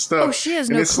racist stuff. Oh, she has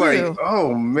and no it's clue. like,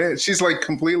 oh man, she's like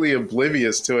completely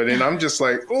oblivious to it. And I'm just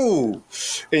like, ooh.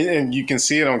 And you can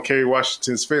see it on Kerry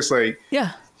Washington's face, like,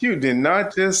 yeah, you did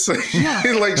not just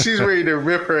like she's ready to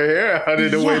rip her hair out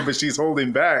of the way, but she's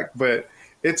holding back. But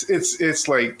it's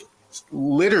like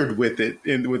littered with it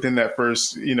within that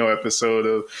first episode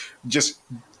of just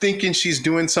thinking she's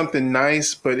doing something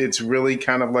nice, but it's really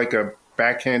kind of like a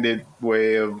backhanded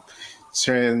way of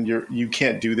saying you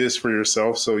can't do this for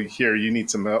yourself, so here, you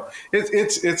need some help.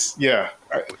 It's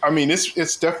I mean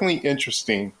it's definitely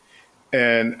interesting,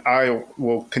 and I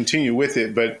will continue with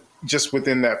it, but just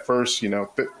within that first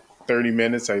 30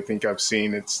 minutes I think I've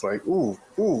seen, it's like ooh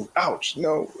ouch,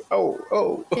 no,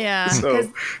 oh yeah.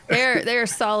 So they're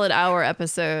solid hour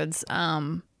episodes,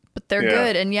 but they're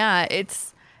good. And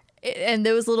and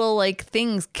those little like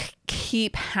things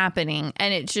keep happening,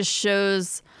 and it just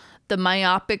shows the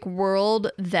myopic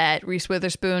world that Reese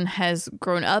Witherspoon has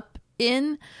grown up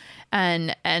in,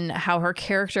 and how her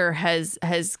character has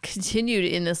continued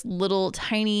in this little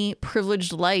tiny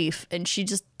privileged life, and she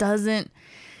just doesn't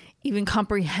even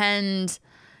comprehend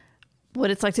what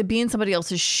it's like to be in somebody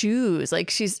else's shoes. Like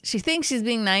she thinks she's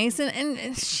being nice,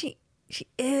 and she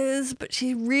is, but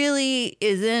she really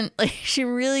isn't. Like, she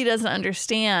really doesn't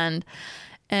understand.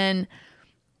 And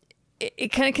it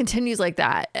kind of continues like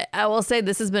that. I will say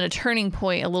this has been a turning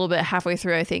point a little bit halfway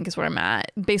through, I think, is where I'm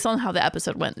at, based on how the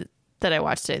episode went that I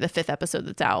watched today, the 5th episode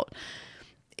that's out.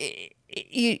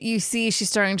 You see she's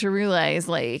starting to realize,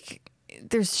 like,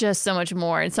 there's just so much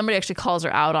more. And somebody actually calls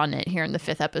her out on it here in the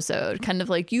 5th episode. Kind of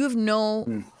like, you have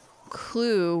no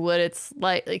clue what it's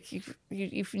like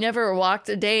you've never walked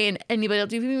a day in anybody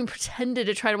else, you've even pretended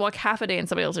to try to walk half a day in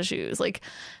somebody else's shoes. Like,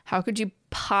 how could you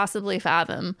possibly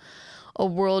fathom a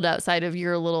world outside of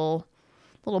your little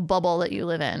bubble that you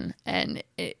live in? And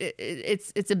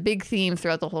it's a big theme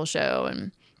throughout the whole show.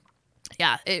 And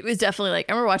yeah, it was definitely like,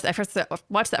 I remember watched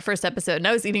that first episode, and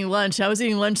I was eating lunch, and I was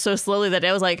eating lunch so slowly that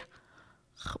I was like,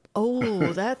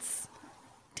 oh, that's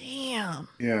damn,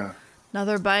 yeah,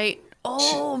 another bite.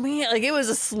 Oh man, like, it was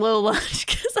a slow lunch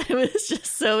because I was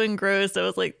just so engrossed. I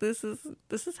was like, this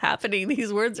is happening.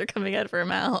 These words are coming out of her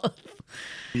mouth.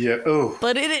 Yeah. Oh,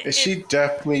 but she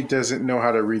definitely doesn't know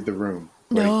how to read the room.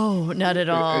 Like, no, not at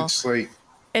all. It's like,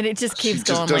 and it just keeps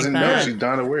going like that. She just doesn't know. She's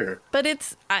not aware. But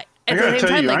it's at the same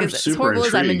time, like, as horrible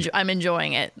as I'm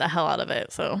enjoying it, the hell out of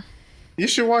it. So you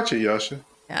should watch it, Yasha.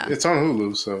 Yeah, it's on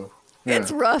Hulu. So yeah.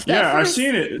 It's rough. I've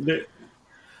seen it.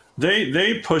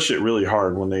 They push it really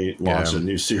hard when they launch a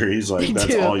new series. Like,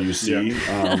 that's all you see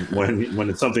when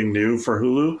it's something new for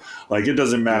Hulu. Like, it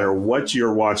doesn't matter what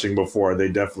you're watching before. They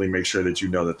definitely make sure that you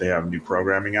know that they have new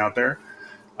programming out there.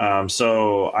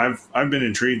 So I've been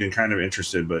intrigued and kind of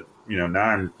interested, but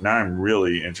now I'm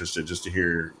really interested just to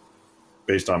hear,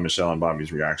 based on Michelle and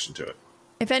Bobby's reaction to it.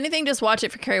 If anything, just watch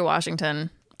it for Kerry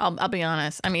Washington. I'll be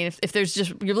honest. I mean, if there's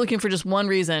you're looking for just one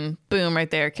reason, boom, right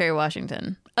there, Kerry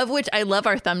Washington. Of which I love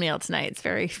our thumbnail tonight. It's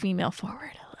very female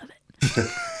forward. I love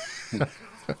it.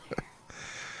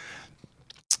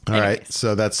 All right,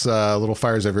 so that's Little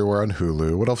Fires Everywhere on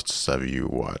Hulu. What else have you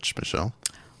watched, Michelle?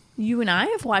 You and I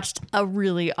have watched a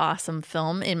really awesome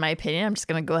film, in my opinion. I'm just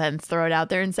going to go ahead and throw it out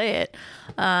there and say it.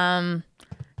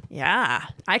 Yeah,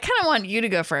 I kind of want you to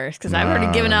go first because I've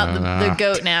already given out the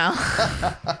goat now.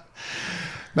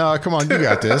 No, come on, you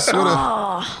got this.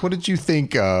 What did you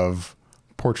think of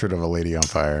Portrait of a Lady on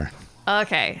Fire?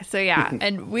 Okay, so yeah,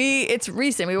 and it's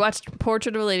recent. We watched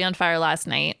Portrait of a Lady on Fire last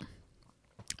night,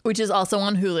 which is also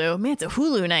on Hulu. Man, it's a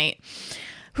Hulu night.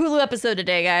 Hulu episode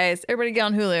today, guys. Everybody get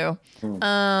on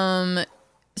Hulu.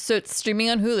 So it's streaming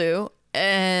on Hulu.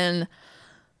 And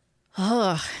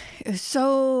it's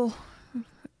so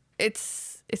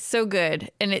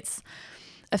good. And it's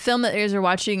a film that as you're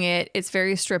watching it, it's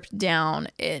very stripped down.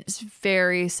 It's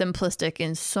very simplistic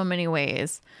in so many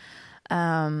ways.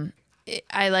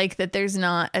 I like that there's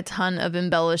not a ton of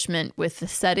embellishment with the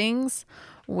settings,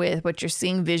 with what you're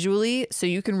seeing visually, so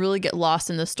you can really get lost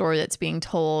in the story that's being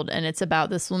told. And it's about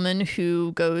this woman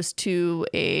who goes to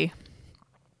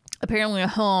apparently a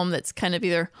home that's kind of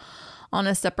either on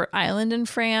a separate island in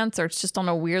France, or it's just on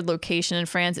a weird location in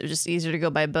France. It was just easier to go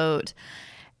by boat.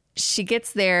 She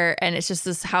gets there, and it's just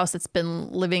this house that's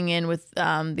been living in with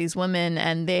these women,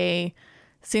 and they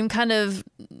seem kind of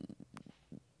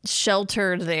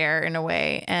sheltered there in a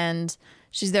way. And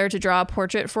she's there to draw a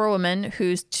portrait for a woman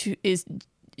who's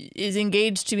is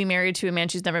engaged to be married to a man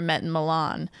she's never met in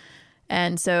Milan.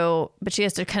 And so, but she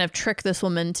has to kind of trick this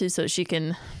woman so she's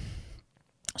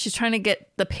trying to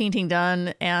get the painting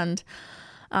done. And,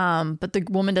 but the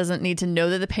woman doesn't need to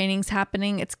know that the painting's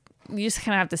happening. You just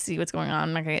kind of have to see what's going on.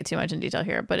 I'm not gonna get too much in detail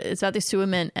here, but it's about these two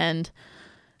women. And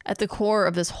at the core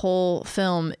of this whole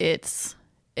film, it's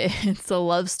a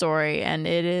love story, and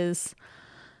it is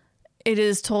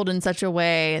told in such a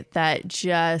way that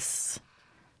just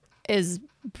is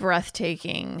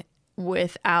breathtaking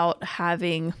without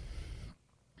having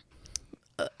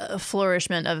a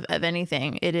flourishment of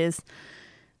anything. It is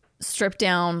stripped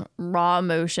down, raw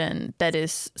emotion that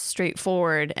is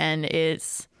straightforward, and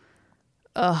it's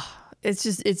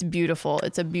beautiful.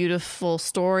 It's a beautiful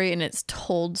story, and it's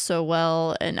told so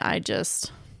well. And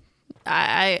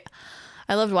I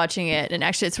loved watching it. And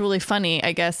actually, it's really funny.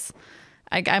 I guess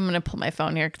I'm going to pull my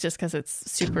phone here just because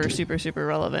it's super, super, super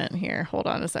relevant here. Hold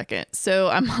on a second. So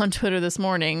I'm on Twitter this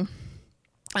morning,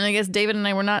 and I guess David and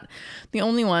I were not the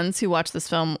only ones who watched this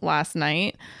film last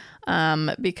night,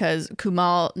 because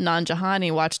Kumail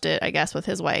Nanjiani watched it, I guess, with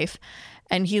his wife.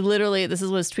 And he literally, this is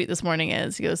what his tweet this morning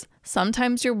is. He goes,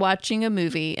 "Sometimes you're watching a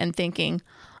movie and thinking,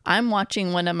 I'm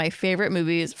watching one of my favorite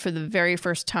movies for the very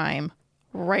first time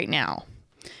right now.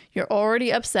 You're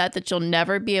already upset that you'll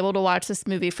never be able to watch this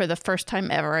movie for the first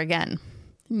time ever again.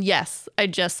 Yes, I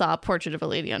just saw Portrait of a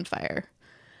Lady on Fire."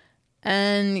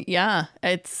 And yeah,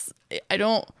 I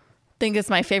don't think it's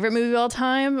my favorite movie of all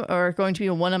time or going to be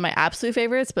one of my absolute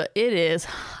favorites, but it is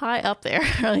high up there.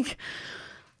 Like,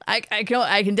 I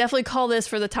can definitely call this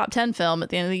for the top 10 film at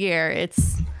the end of the year.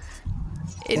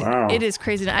 Wow. It is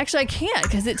crazy. Actually, I can't,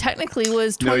 because it technically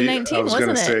was 2019,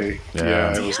 wasn't it? Say,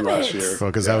 yeah, it was last year. Well,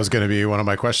 because that was going to be one of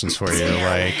my questions for you.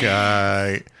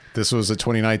 Like, this was a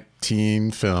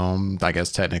 2019 film, I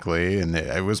guess, technically, and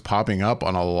it was popping up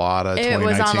on a lot of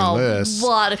 2019 lists. It was on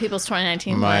a lot of people's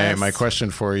 2019 lists. My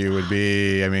question for you would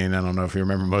be, I mean, I don't know if you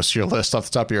remember most of your list off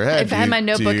the top of your head. If I had my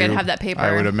notebook, I'd have that paper.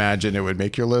 I would imagine it would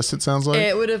make your list, it sounds like.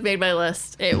 It would have made my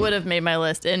list.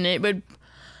 And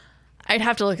I'd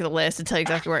have to look at the list to tell you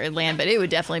exactly where it would land, but it would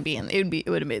definitely be it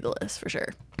would have made the list for sure.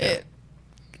 Yeah.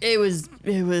 It was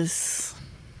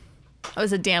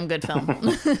a damn good film.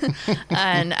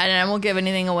 and I won't give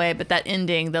anything away, but that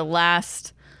ending, the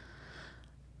last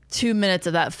 2 minutes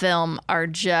of that film are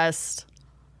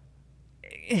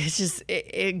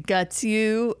it guts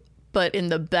you, but in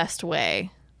the best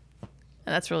way.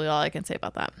 And that's really all I can say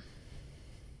about that.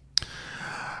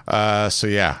 So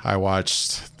yeah, I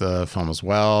watched the film as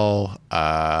well.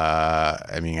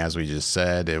 I mean, as we just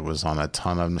said, it was on a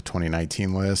ton of the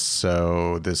 2019 lists.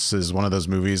 So this is one of those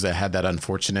movies that had that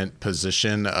unfortunate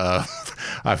position of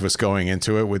I was going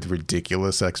into it with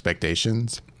ridiculous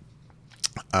expectations.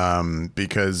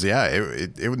 Because yeah,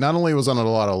 it not only was on a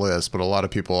lot of lists, but a lot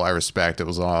of people I respect, it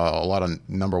was on a lot of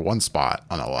number one spot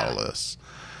on a lot of lists.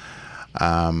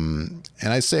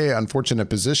 And I say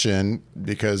unfortunate position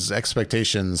because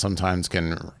expectations sometimes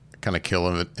can kind of kill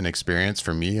an experience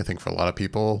for me. I think for a lot of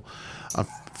people,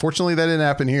 fortunately that didn't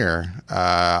happen here.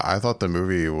 I thought the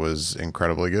movie was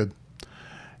incredibly good,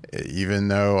 even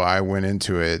though I went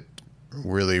into it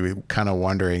really kind of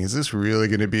wondering, is this really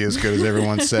going to be as good as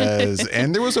everyone says?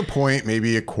 And there was a point,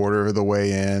 maybe a quarter of the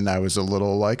way in, I was a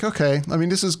little like, okay, I mean,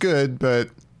 this is good, but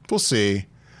we'll see.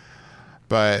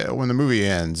 But when the movie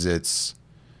ends,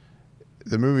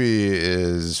 the movie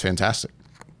is fantastic.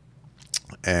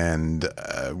 And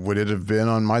would it have been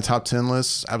on my top 10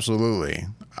 list? Absolutely.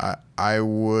 I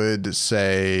would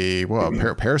say, well,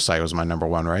 Parasite was my number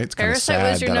one, right? It's kind of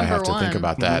sad that I have to think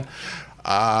about that.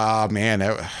 Man,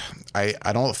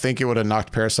 I don't think it would have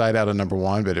knocked Parasite out of number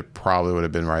one, but it probably would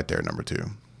have been right there at number two.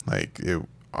 Like,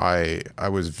 I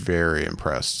was very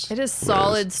impressed. It is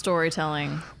solid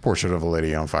storytelling. Portrait of a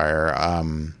Lady on Fire.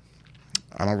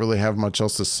 I don't really have much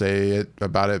else to say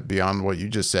about it beyond what you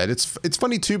just said. It's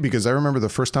funny too, because I remember the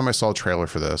first time I saw a trailer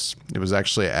for this, it was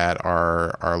actually at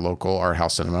our local art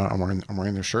house cinema. I'm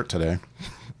wearing their shirt today.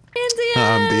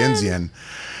 Indian. The Indian.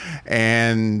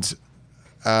 And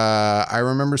I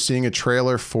remember seeing a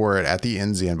trailer for it at the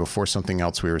Indian before something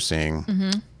else we were seeing.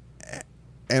 Mm-hmm.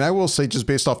 And I will say, just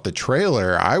based off the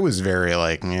trailer, I was very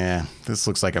like, yeah, this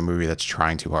looks like a movie that's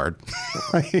trying too hard.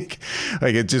 like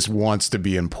it just wants to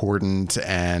be important,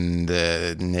 and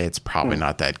it's probably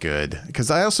not that good. Because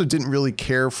I also didn't really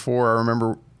care for. I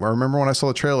remember when I saw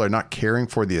the trailer, not caring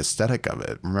for the aesthetic of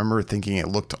it. I remember thinking it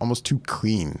looked almost too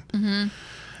clean. Mm-hmm.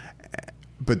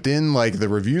 But then, like, the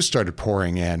reviews started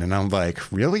pouring in, and I'm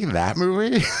like, really, that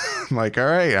movie? I'm like, all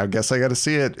right, I guess I got to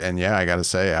see it. And yeah, I got to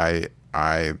say,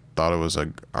 I thought it was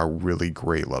a really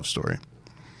great love story.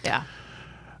 Yeah.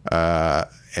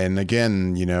 And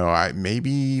again, you know, I maybe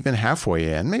even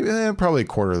halfway in, maybe probably a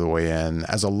quarter of the way in,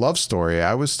 as a love story,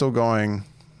 I was still going,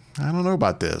 I don't know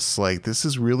about this. Like, this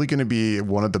is really going to be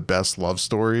one of the best love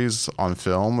stories on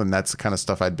film, and that's the kind of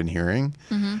stuff I'd been hearing.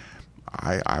 Mm-hmm.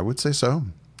 I would say so.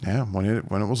 Yeah, when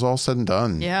it was all said and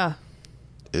done, yeah,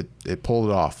 it pulled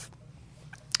it off.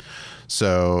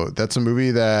 So that's a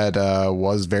movie that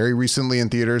was very recently in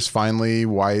theaters, finally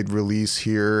wide release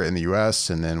here in the U.S.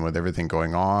 And then with everything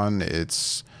going on,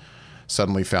 it's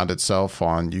suddenly found itself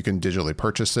on, you can digitally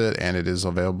purchase it, and it is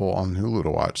available on Hulu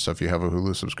to watch. So if you have a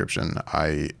Hulu subscription,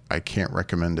 I can't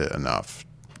recommend it enough.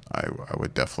 I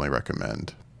would definitely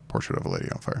recommend Portrait of a Lady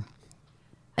on Fire.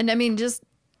 And I mean, just,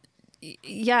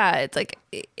 yeah, it's like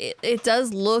it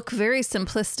does look very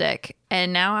simplistic.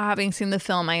 And now, having seen the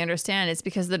film, I understand it's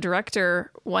because the director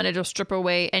wanted to strip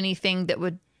away anything that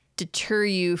would deter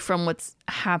you from what's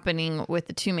happening with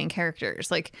the two main characters.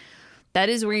 Like, that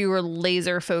is where you are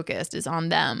laser focused, is on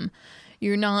them.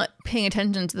 You're not paying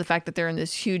attention to the fact that they're in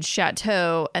this huge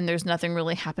chateau and there's nothing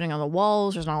really happening on the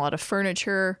walls. There's not a lot of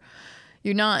furniture.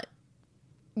 The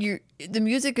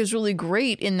music is really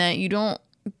great in that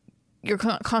you're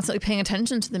constantly paying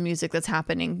attention to the music that's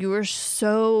happening. You are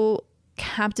so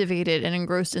captivated and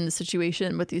engrossed in the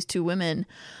situation with these two women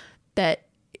that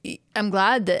I'm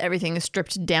glad that everything is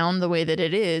stripped down the way that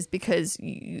it is, because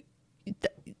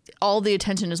all the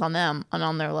attention is on them and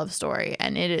on their love story.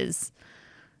 And it's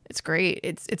great.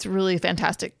 It's really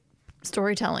fantastic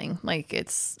storytelling. Like,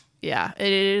 it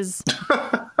is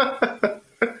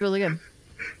really good.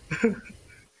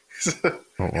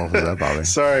 What was that, Bobby?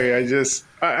 Sorry, I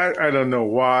don't know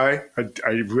why. I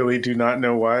really do not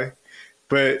know why.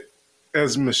 But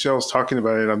as Michelle's talking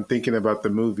about it, I'm thinking about the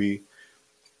movie.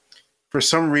 For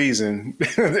some reason,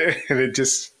 and it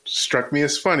just struck me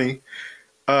as funny,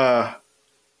 I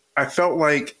felt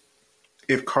like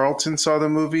if Carlton saw the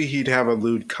movie, he'd have a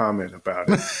lewd comment about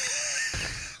it.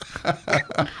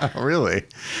 Really?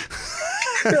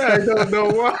 I don't know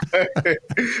why.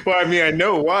 Well, I mean, I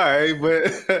know why, but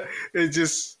it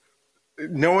just,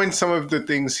 knowing some of the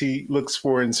things he looks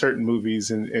for in certain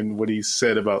movies and what he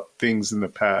said about things in the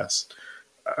past,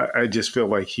 I just feel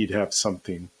like he'd have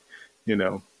something,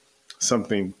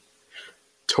 something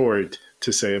torrid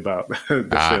to say about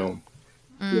the film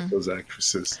with those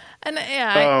actresses. And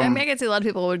I mean, I can see a lot of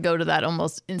people would go to that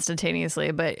almost instantaneously,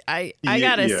 but I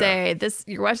gotta say,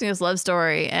 you're watching this love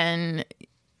story, and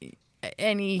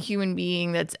any human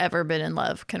being that's ever been in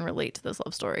love can relate to this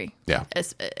love story. Yeah.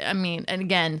 I mean, and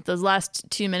again, those last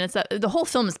 2 minutes, the whole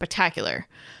film is spectacular.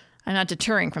 I'm not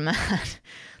deterring from that.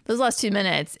 Those last 2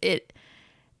 minutes, it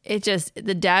just,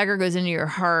 the dagger goes into your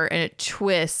heart and it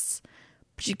twists,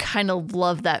 but you kind of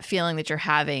love that feeling that you're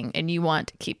having and you want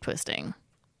to keep twisting.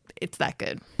 It's that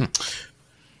good.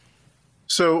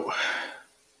 So,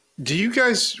 do you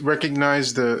guys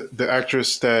recognize the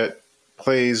actress that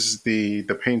plays the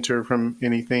painter from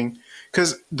anything?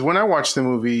 Because when I watched the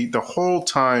movie, the whole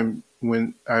time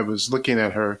when I was looking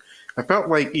at her, I felt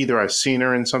like either I've seen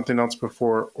her in something else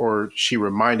before or she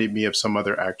reminded me of some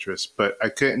other actress, but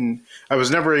I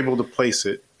was never able to place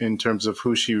it in terms of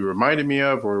who she reminded me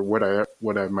of or what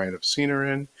I might have seen her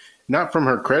in. Not from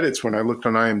her credits. When I looked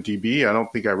on IMDb, I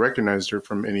don't think I recognized her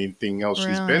from anything else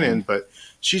she's been in, but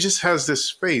she just has this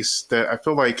face that I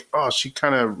feel like, she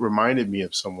kind of reminded me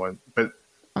of someone, but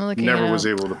never was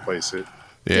able to place it.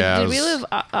 Yeah. Did we leave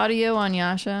audio on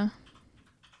Yasha?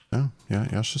 Oh, yeah.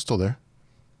 Yasha's still there.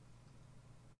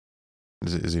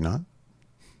 Is he not?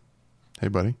 Hey,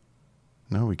 buddy.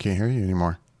 No, we can't hear you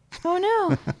anymore. Oh,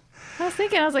 no. I was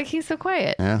thinking, he's so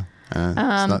quiet. Yeah.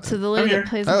 So the lady that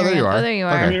plays there you are. Oh, there you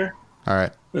are. Okay. I'm here. All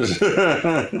right.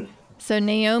 So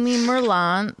Naomi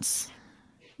Merlant.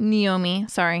 Naomi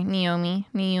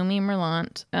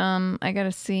Merlant. I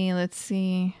gotta see. Let's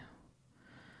see.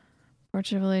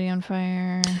 Portrait of a Lady on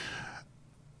Fire.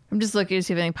 I'm just looking to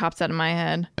see if anything pops out of my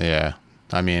head. Yeah.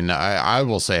 I mean, I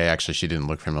will say, actually, she didn't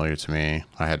look familiar to me.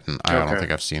 I don't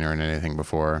think I've seen her in anything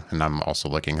before. And I'm also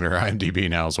looking at her IMDb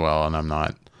now as well, and I'm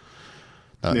not.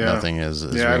 Nothing is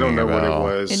I don't know what it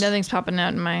was. Nothing's popping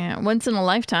out in my head. Once in a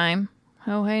Lifetime.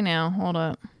 Oh, hey now. Hold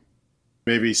up.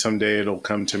 Maybe someday it'll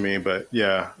come to me, but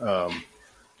yeah.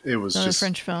 It was Another just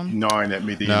French film. gnawing at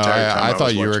me the entire time. I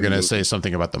thought you were going to say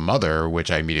something about The Mother,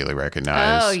 which I immediately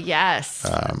recognized. Oh, yes.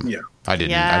 Yeah. I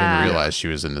didn't realize she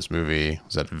was in this movie.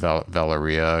 Was that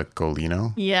Valeria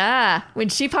Golino? Yeah. When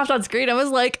she popped on screen, I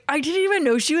was like, I didn't even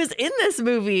know she was in this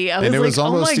movie. And it was like,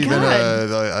 almost oh my even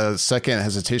God. a second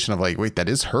hesitation of like, wait, that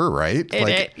is her, right?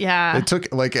 Yeah. It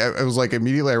took like, it was like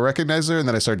immediately I recognized her, and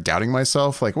then I started doubting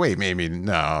myself. Like, wait, maybe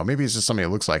it's just somebody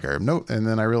that looks like her. Nope. And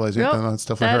then I realized, no, it's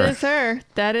definitely her. That is her.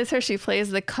 That is her. She plays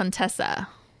the Contessa.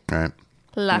 Right.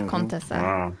 La Contessa.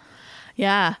 Wow.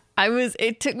 Yeah.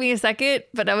 It took me a second,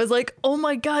 but I was like, oh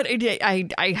my God.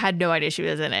 I had no idea she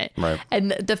was in it. Right.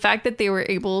 And the fact that they were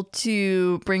able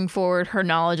to bring forward her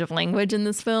knowledge of language in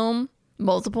this film,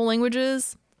 multiple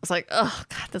languages, I was like, oh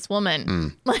God, this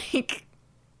woman. Like,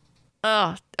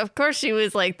 oh, of course she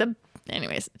was like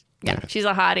anyways. Yeah, she's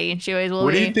a hottie. She always will be.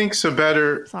 What do you think's a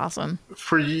better It's awesome.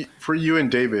 for you and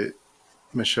David,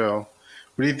 Michelle?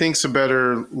 What do you think's a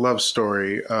better love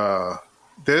story?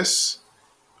 This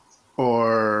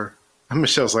or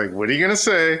Michelle's like, what are you gonna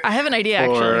say? I have an idea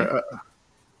actually.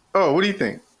 What do you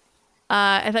think?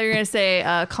 I thought you were gonna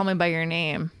say "Call Me by Your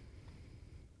Name."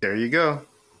 There you go.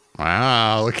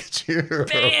 Wow, look at you.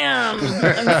 Bam!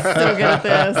 I'm so good at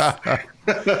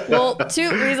this. Well,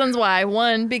 two reasons why.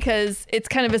 One, because it's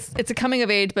it's a coming of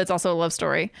age, but it's also a love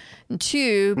story. And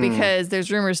two, because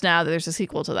there's rumors now that there's a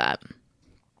sequel to that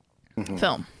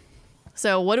film.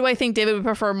 So what do I think David would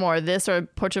prefer more, this or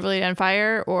Portrait of a Lady on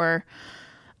Fire or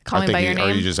Call Me by Your Name?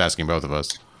 Are you just asking both of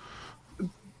us?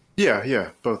 Yeah,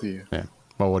 both of you. Yeah.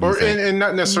 Well, what do you think? And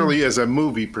not necessarily as a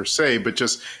movie per se, but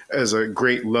just as a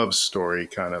great love story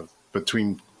kind of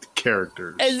between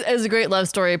characters. As a great love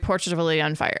story, Portrait of a Lady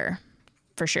on Fire,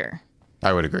 for sure.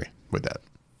 I would agree with that.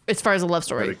 As far as a love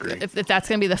story, if that's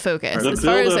going to be the focus. The as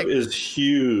far as buildup is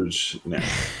huge now.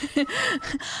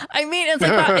 I mean,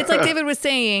 it's like David was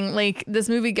saying, like this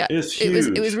movie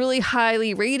it was really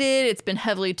highly rated. It's been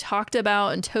heavily talked about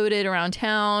and toted around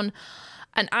town.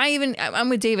 And I'm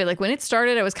with David. Like when it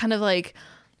started, I was kind of like,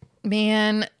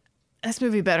 man, this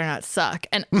movie better not suck.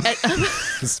 And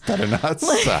This better not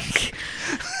suck.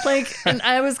 And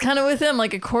I was kind of with him,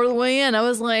 like a quarter of the way in, I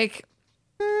was like,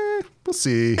 We'll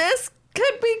see. this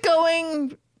could be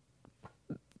going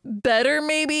better,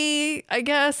 maybe, I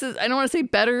guess. I don't want to say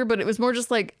better, but it was more just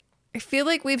like, I feel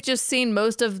like we've just seen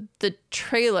most of the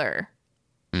trailer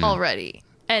already.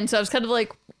 And so I was kind of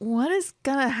like, what is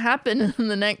going to happen in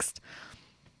the next,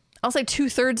 I'll say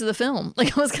 2/3 of the film?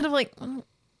 Like, I was kind of like,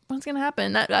 what's going to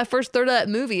happen? That first third of that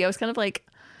movie, I was kind of like,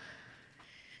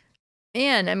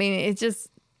 man, I mean, it's just,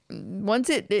 once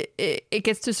it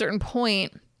gets to a certain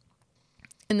point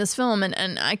in this film,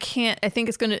 and I think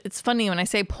it's funny when I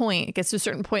say point, it gets to a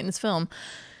certain point in this film.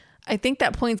 I think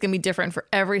that point is going to be different for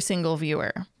every single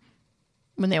viewer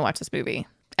when they watch this movie.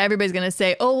 Everybody's going to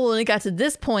say, oh, well, when it got to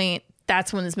this point,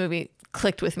 that's when this movie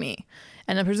clicked with me.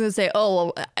 And the person's going to say,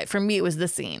 oh, well, for me, it was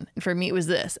this scene. And for me, it was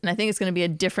this. And I think it's going to be a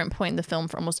different point in the film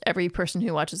for almost every person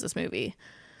who watches this movie.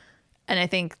 And I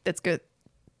think that's good.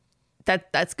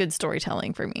 That's good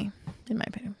storytelling for me, in my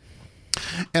opinion.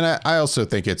 And I also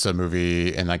think it's a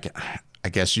movie, and I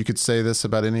guess you could say this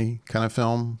about any kind of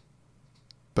film,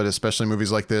 but especially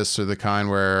movies like this are the kind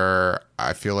where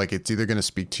I feel like it's either going to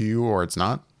speak to you or it's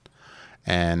not.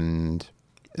 And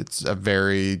it's a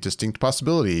very distinct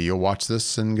possibility. You'll watch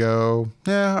this and go,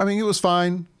 yeah, I mean, it was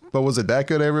fine, but was it that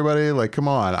good, everybody? Like, come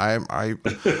on.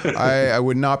 I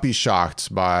would not be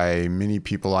shocked by many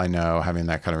people I know having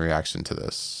that kind of reaction to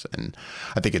this. And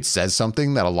I think it says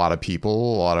something that a lot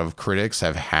of critics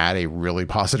have had a really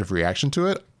positive reaction to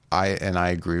it. I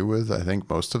agree with, I think,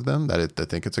 most of them that I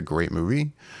think it's a great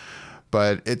movie.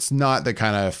 But it's not the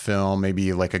kind of film,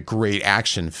 maybe like a great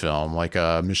action film, like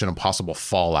a Mission Impossible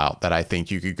Fallout, that I think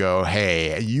you could go,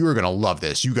 hey, you are going to love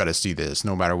this. You got to see this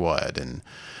no matter what. And,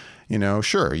 you know,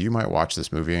 sure, you might watch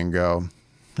this movie and go,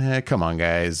 come on,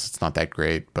 guys, it's not that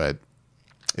great. But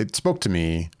it spoke to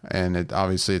me, and it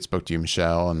spoke to you,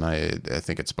 Michelle, and I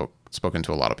think it's spoken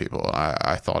to a lot of people.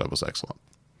 I thought it was excellent.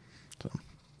 So.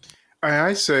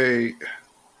 I say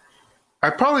I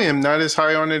probably am not as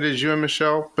high on it as you and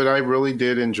Michelle, but I really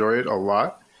did enjoy it a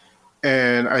lot.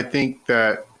 And I think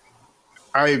that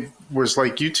I was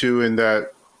like you two in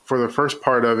that for the first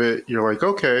part of it, you're like,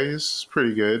 okay, this is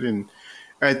pretty good. And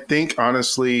I think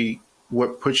honestly,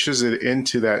 what pushes it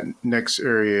into that next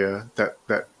area,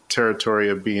 that territory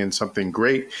of being something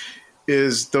great,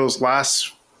 is those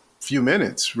last few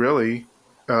minutes, really,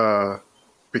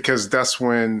 because that's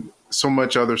when so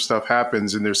much other stuff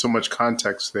happens, and there's so much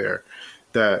context there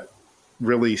that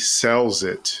really sells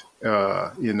it.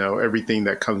 Everything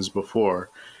that comes before,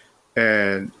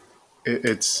 and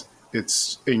it's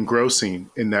engrossing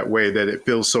in that way that it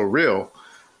feels so real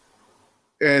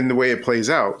and the way it plays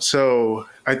out. So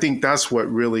I think that's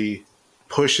what really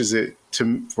pushes it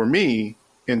for me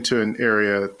into an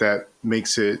area that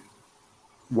makes it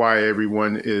why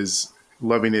everyone is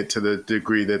loving it to the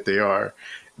degree that they are,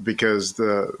 because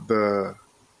the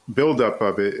buildup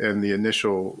of it and the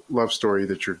initial love story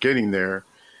that you're getting there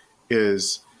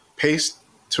is paced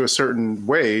to a certain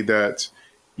way that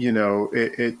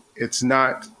it's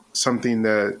not something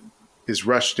that is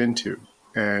rushed into,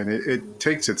 and it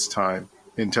takes its time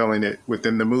in telling it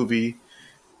within the movie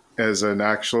as an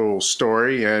actual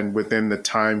story and within the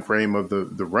time frame of the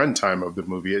runtime of the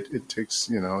movie. It takes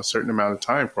a certain amount of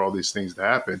time for all these things to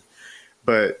happen.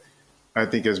 But I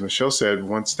think, as Michelle said,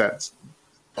 once that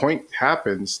point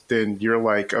happens, then you're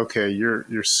like, okay,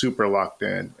 you're super locked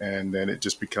in, and then it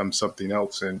just becomes something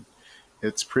else, and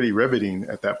it's pretty riveting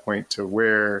at that point to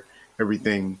where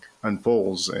everything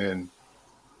unfolds. And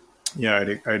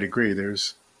yeah, I'd agree.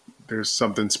 There's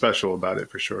something special about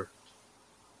it for sure.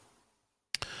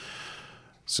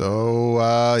 So,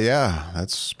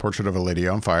 that's Portrait of a Lady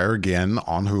on Fire, again,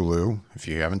 on Hulu. If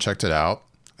you haven't checked it out,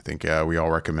 I think we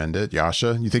all recommend it.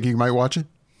 Yasha, you think you might watch it?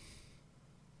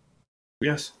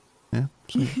 Yes. Yeah.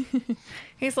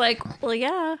 He's like, well,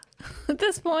 yeah, at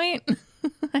this point,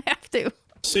 I have to.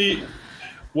 See,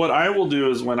 what I will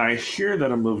do is when I hear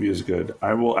that a movie is good,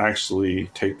 I will actually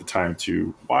take the time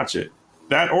to watch it.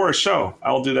 That or a show.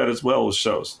 I'll do that as well with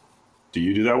shows. Do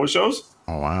you do that with shows?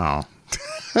 Oh, wow.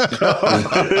 I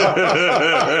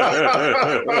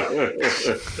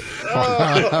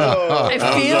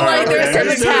feel like there's some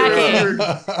attacking.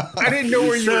 I didn't know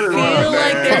where you were going. I feel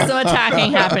like there's some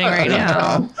attacking happening right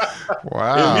now.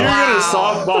 Wow. If you're going to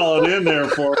softball it in there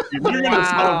for me, if you're going to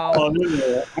softball it in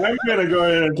there, I'm going to go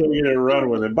ahead and take it and run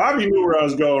with it. Bobby knew where I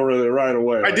was going with it right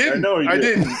away. I didn't. I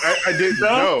didn't.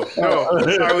 No.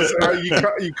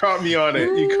 You caught me on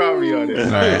it. You caught me on it.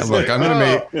 All right, look,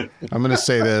 I'm gonna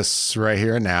say this right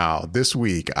here now. This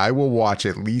week, I will watch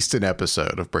at least an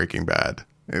episode of Breaking Bad,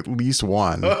 at least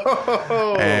one,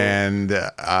 and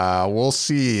we'll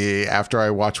see after I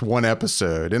watch one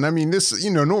episode. And I mean, this,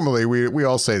 normally we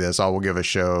all say this: I will give a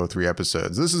show 3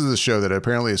 episodes. This is a show that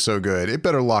apparently is so good, it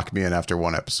better lock me in after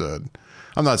one episode.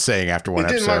 I'm not saying after one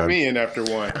episode. It didn't lock me in after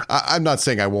one. I'm not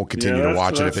saying I won't continue to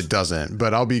watch it if it doesn't,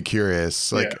 but I'll be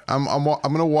curious. Like, I'm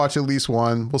going to watch at least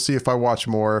one. We'll see if I watch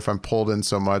more, if I'm pulled in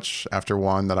so much after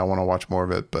one that I want to watch more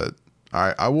of it. But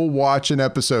I will watch an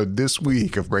episode this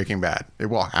week of Breaking Bad. It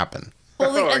will happen.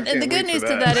 Well, and the good news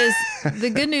to that is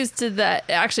the good news to that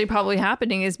actually probably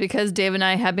happening is because Dave and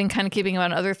I have been kind of keeping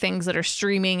on other things that are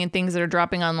streaming and things that are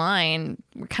dropping online.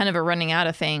 We're kind of running out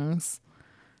of things.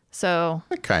 So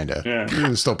kind of, yeah.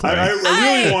 There's still plenty. I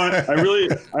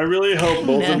really hope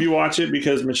both of you watch it,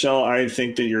 because Michelle, I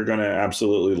think that you're going to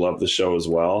absolutely love the show as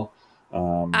well.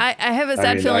 I have a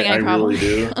sad feeling I probably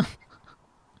really do.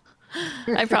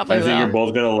 I probably will. I think you're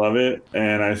both going to love it,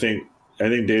 and I think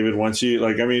David wants you.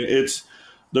 Like, I mean,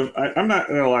 I'm not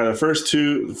going to lie. The first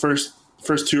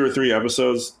two or three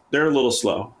episodes, they're a little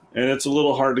slow, and it's a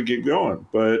little hard to get going,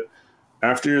 but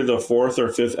after the 4th or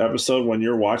 5th episode, when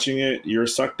you're watching it, you're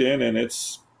sucked in, and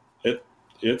it's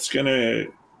gonna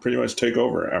pretty much take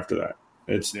over after that.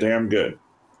 It's damn good.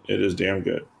 It is damn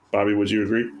good. Bobby, would you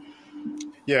agree?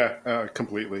 Yeah,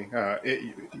 completely.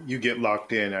 You get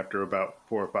locked in after about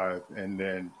 4 or 5, and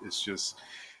then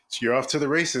you're off to the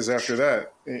races after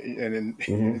that, and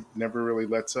it never really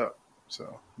lets up.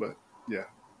 So, but yeah,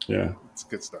 it's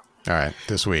good stuff. All right,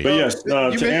 this week. But yes,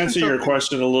 to answer your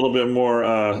question a little bit more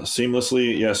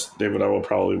seamlessly, yes, David, I will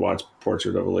probably watch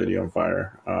Portrait of a Lady on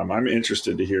Fire. I'm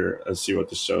interested to see what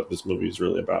this movie is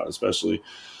really about, especially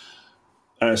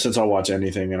since I'll watch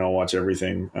anything and I'll watch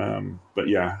everything. But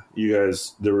yeah, you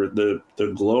guys, the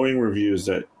glowing reviews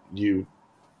that you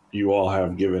all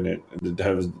have given it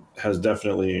has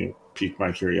definitely piqued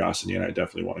my curiosity, and I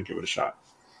definitely want to give it a shot.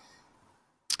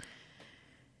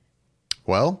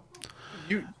 Well,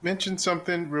 you mentioned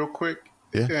something real quick,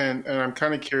 yeah. and I'm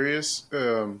kind of curious.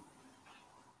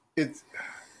 It's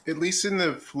at least in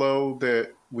the flow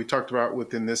that we talked about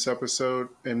within this episode,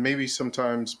 and maybe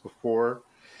sometimes before.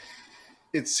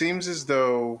 It seems as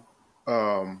though.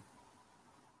 Let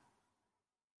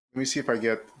me see if I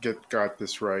got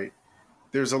this right.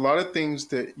 there's a lot of things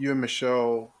that you and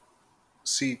Michelle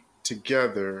see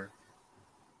together.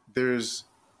 There's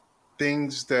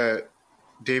things that,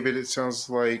 David, it sounds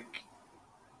like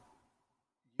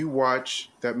you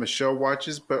watch that Michelle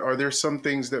watches, but are there some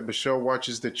things that Michelle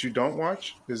watches that you don't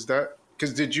watch? Is that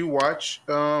because did you watch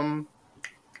Little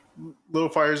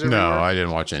Fires Everywhere? No, I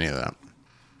didn't watch any of that.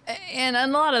 And a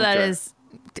lot of that is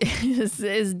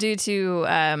due to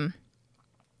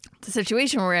the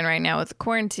situation we're in right now with the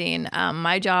quarantine.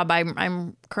 My job,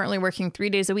 I'm currently working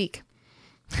 3 days a week.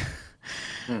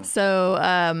 So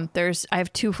I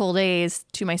have 2 full days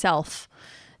to myself.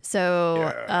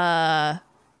 So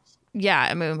yeah,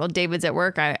 I mean, well, David's at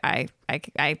work. I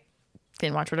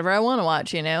can watch whatever I want to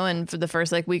watch, you know. And for the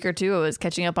first like week or two, I was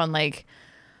catching up on like,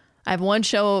 I have one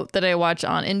show that I watch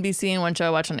on NBC and one show I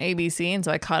watch on ABC, and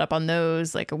so I caught up on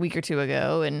those like a week or two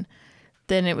ago. And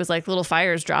then it was like Little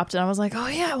Fires dropped, and I was like, oh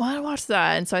yeah, I want to watch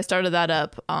that. And so I started that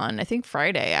up on I think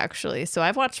Friday actually. So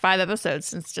I've watched 5 episodes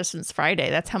since Friday.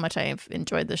 That's how much I've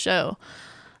enjoyed the show.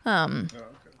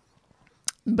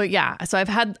 But yeah, so I've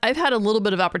had a little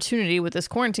bit of opportunity with this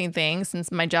quarantine thing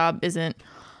since my job isn't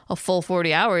a full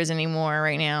 40 hours anymore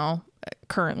right now.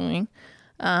 Currently,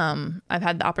 I've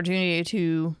had the opportunity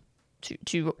to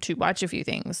watch a few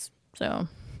things. So,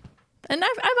 and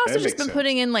I've also just been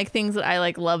putting in like things that I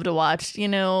like love to watch. You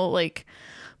know, like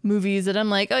movies that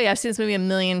I'm like, oh yeah, I've seen this movie a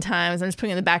million times. I'm just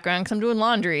putting it in the background because I'm doing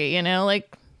laundry. You know,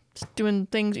 like just doing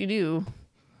things you do.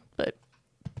 But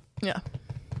yeah.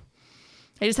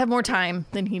 I just have more time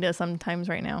than he does sometimes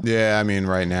right now. Yeah, I mean,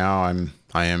 right now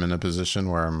I am in a position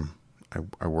where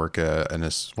I work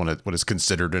what is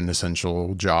considered an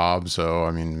essential job. So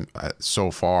I mean, so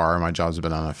far my jobs have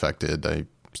been unaffected. I'm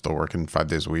still working 5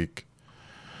 days a week.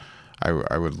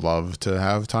 I would love to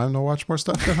have time to watch more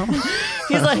stuff at home.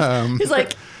 he's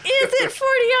like, is it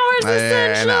 40 hours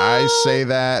essential? And I say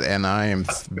that, and I am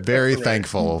very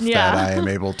thankful that I am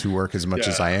able to work as much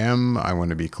as I am. I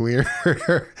want to be clear.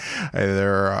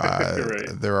 There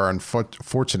are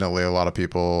unfortunately a lot of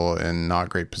people in not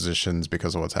great positions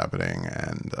because of what's happening,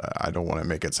 and I don't want to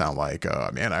make it sound like,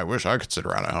 man, I wish I could sit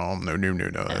around at home. No,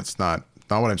 that's not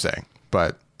what I'm saying.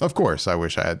 But of course, I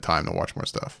wish I had time to watch more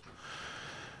stuff.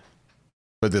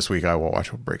 But this week I will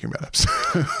watch Breaking Bad episode.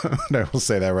 I will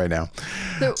say that right now.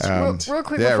 So real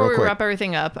quick before we wrap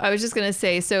everything up, I was just going to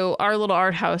say, so our little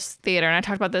art house theater, and I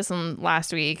talked about this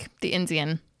last week, the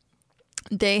Indian,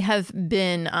 they have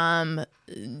been,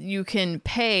 you can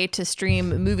pay to stream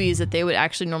movies that they would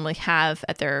actually normally have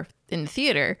in the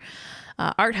theater,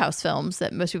 art house films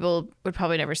that most people would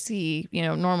probably never see, you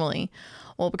know, normally.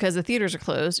 Well, because the theaters are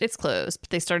closed, it's closed,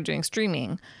 but they started doing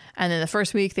streaming. And then the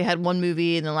first week they had 1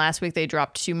 movie, and the last week they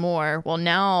dropped 2 more. Well,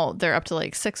 now they're up to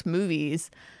like 6 movies.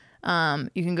 You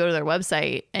can go to their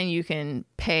website and you can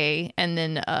pay, and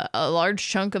then a large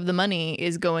chunk of the money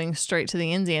is going straight to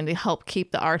the Indian to help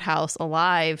keep the art house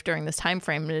alive during this time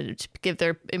frame, to give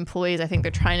their employees, I think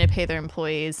they're trying to pay their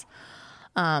employees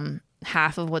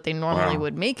half of what they normally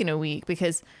would make in a week,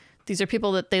 because these are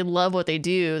people that they love what they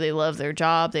do. They love their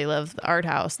job. They love the art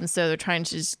house. And so they're trying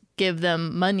to just give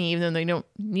them money, even though they don't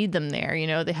need them there. You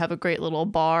know, they have a great little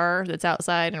bar that's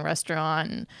outside and restaurant.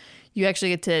 And you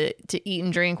actually get to eat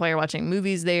and drink while you're watching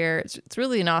movies there. It's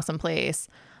really an awesome place.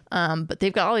 But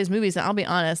they've got all these movies. And I'll be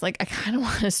honest, like I kind of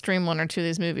want to stream 1 or 2 of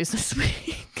these movies this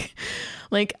week.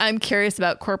 Like I'm curious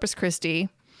about Corpus Christi.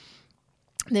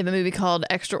 They have a movie called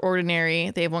Extraordinary.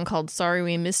 They have one called Sorry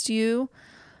We Missed You.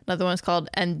 Another one's called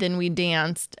And Then We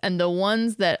Danced. And the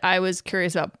ones that I was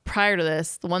curious about prior to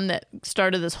this, the one that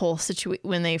started this whole situation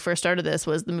when they first started this,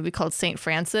 was the movie called St.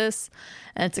 Francis.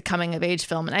 And it's a coming of age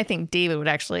film. And I think David would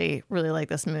actually really like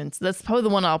this movie. So that's probably the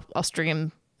one I'll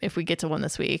stream if we get to one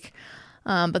this week.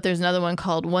 But there's another one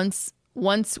called Once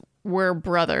We're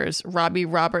Brothers, Robbie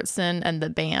Robertson and the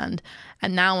Band.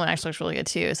 And that one actually looks really good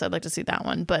too. So I'd like to see that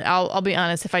one. But I'll be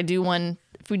honest, if I do one,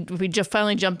 if we just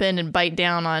finally jump in and bite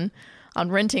down on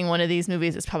renting one of these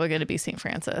movies, it's probably going to be St.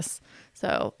 Francis.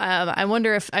 So I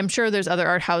wonder if, I'm sure there's other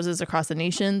art houses across the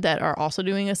nation that are also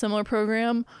doing a similar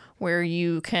program where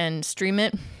you can stream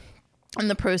it and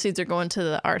the proceeds are going to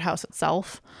the art house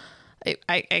itself.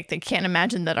 I can't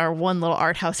imagine that our one little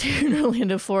art house here in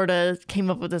Orlando, Florida came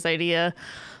up with this idea.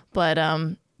 But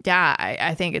yeah,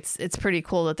 I think it's pretty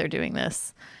cool that they're doing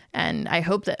this. And I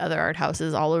hope that other art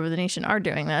houses all over the nation are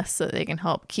doing this so that they can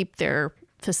help keep their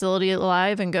facility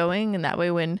alive and going, and that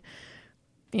way when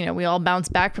we all bounce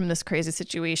back from this crazy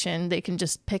situation, they can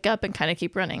just pick up and kind of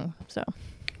keep running. So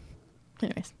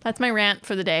anyways, that's my rant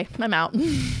for the day. I'm out.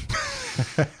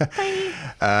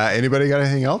 Anybody got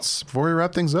anything else before we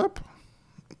wrap things up?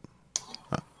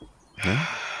 No?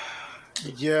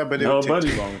 Yeah, but it No, would take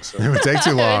buddy. too long. So. It would take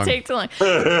too It long. would take too long.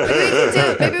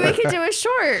 Maybe we could do a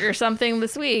short or something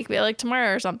this week, like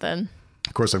tomorrow or something.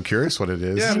 Of course, I'm curious what it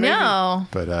is. Yeah. Maybe. No.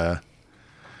 But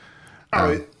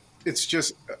It's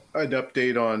just an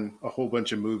update on a whole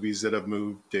bunch of movies that have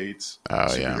moved dates,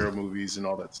 Oh, yeah. superhero movies and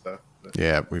all that stuff. But,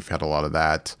 yeah, we've had a lot of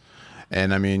that.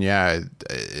 And I mean, yeah,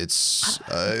 it's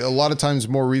a lot of times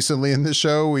more recently in this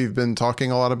show, we've been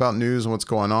talking a lot about news and what's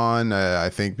going on. I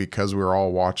think because we're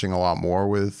all watching a lot more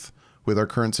with our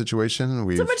current situation,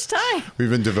 So much time. we've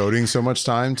been devoting so much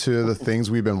time to the things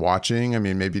we've been watching. I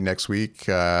mean, maybe next week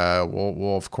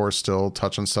we'll of course still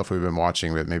touch on stuff we've been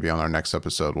watching, but maybe on our next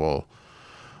episode we'll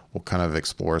kind of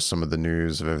explore some of the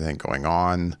news of everything going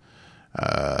on.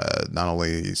 Not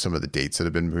only some of the dates that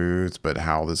have been moved, but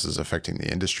how this is affecting the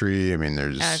industry. I mean,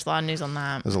 there's There's a lot of news on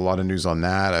that. a lot of news on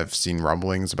that. I've seen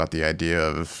rumblings about the idea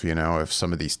of, if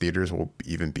some of these theaters will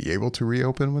even be able to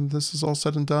reopen when this is all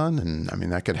said and done. And I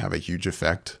mean, that could have a huge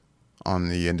effect on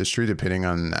the industry, depending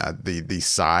on the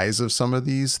size of some of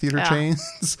these theater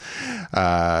chains.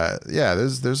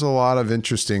 There's a lot of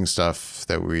interesting stuff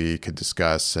that we could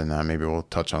discuss, and maybe we'll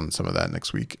touch on some of that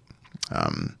next week.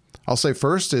 I'll say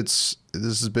first, this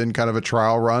has been kind of a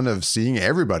trial run of seeing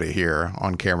everybody here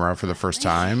on camera for the first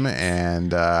time,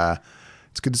 and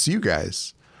it's good to see you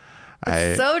guys.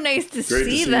 So nice to Great to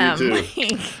see see them. you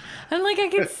too. I'm like, I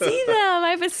can see them.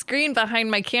 I have a screen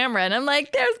behind my camera, and I'm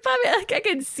like, there's Bobby. Like, I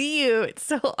can see you. It's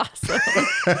so awesome.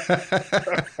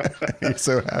 You're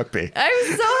so happy. I'm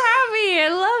so happy. I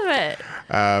love it.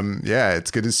 Yeah,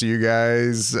 it's good to see you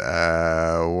guys.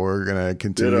 We're gonna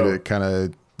continue Ditto. to kind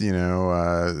of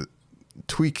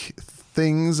tweak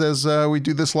things as we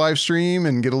do this live stream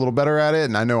and get a little better at it.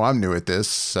 And I know I'm new at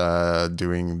this,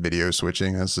 doing video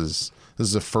switching. This is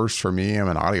a first for me. I'm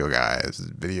an audio guy.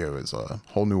 Video is a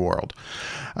whole new world.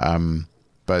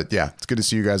 But yeah, it's good to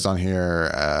see you guys on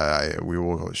here. We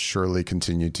will surely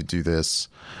continue to do this.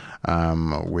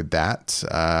 With that,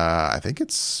 I think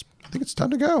it's time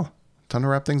to go. Time to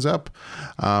wrap things up.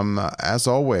 As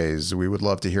always, we would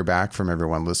love to hear back from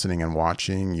everyone listening and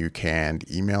watching. You can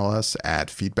email us at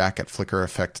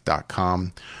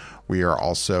feedback@flickereffect.com. We are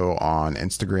also on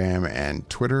Instagram and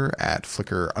Twitter at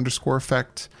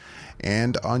flicker_effect,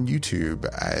 and on YouTube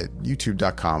at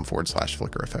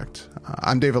youtube.com/flickereffect.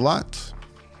 I'm David Lott.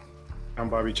 I'm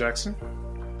Bobby Jackson.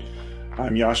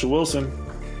 I'm Yasha Wilson.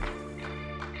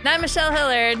 Not Michelle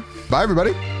Hillard. Bye,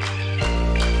 everybody.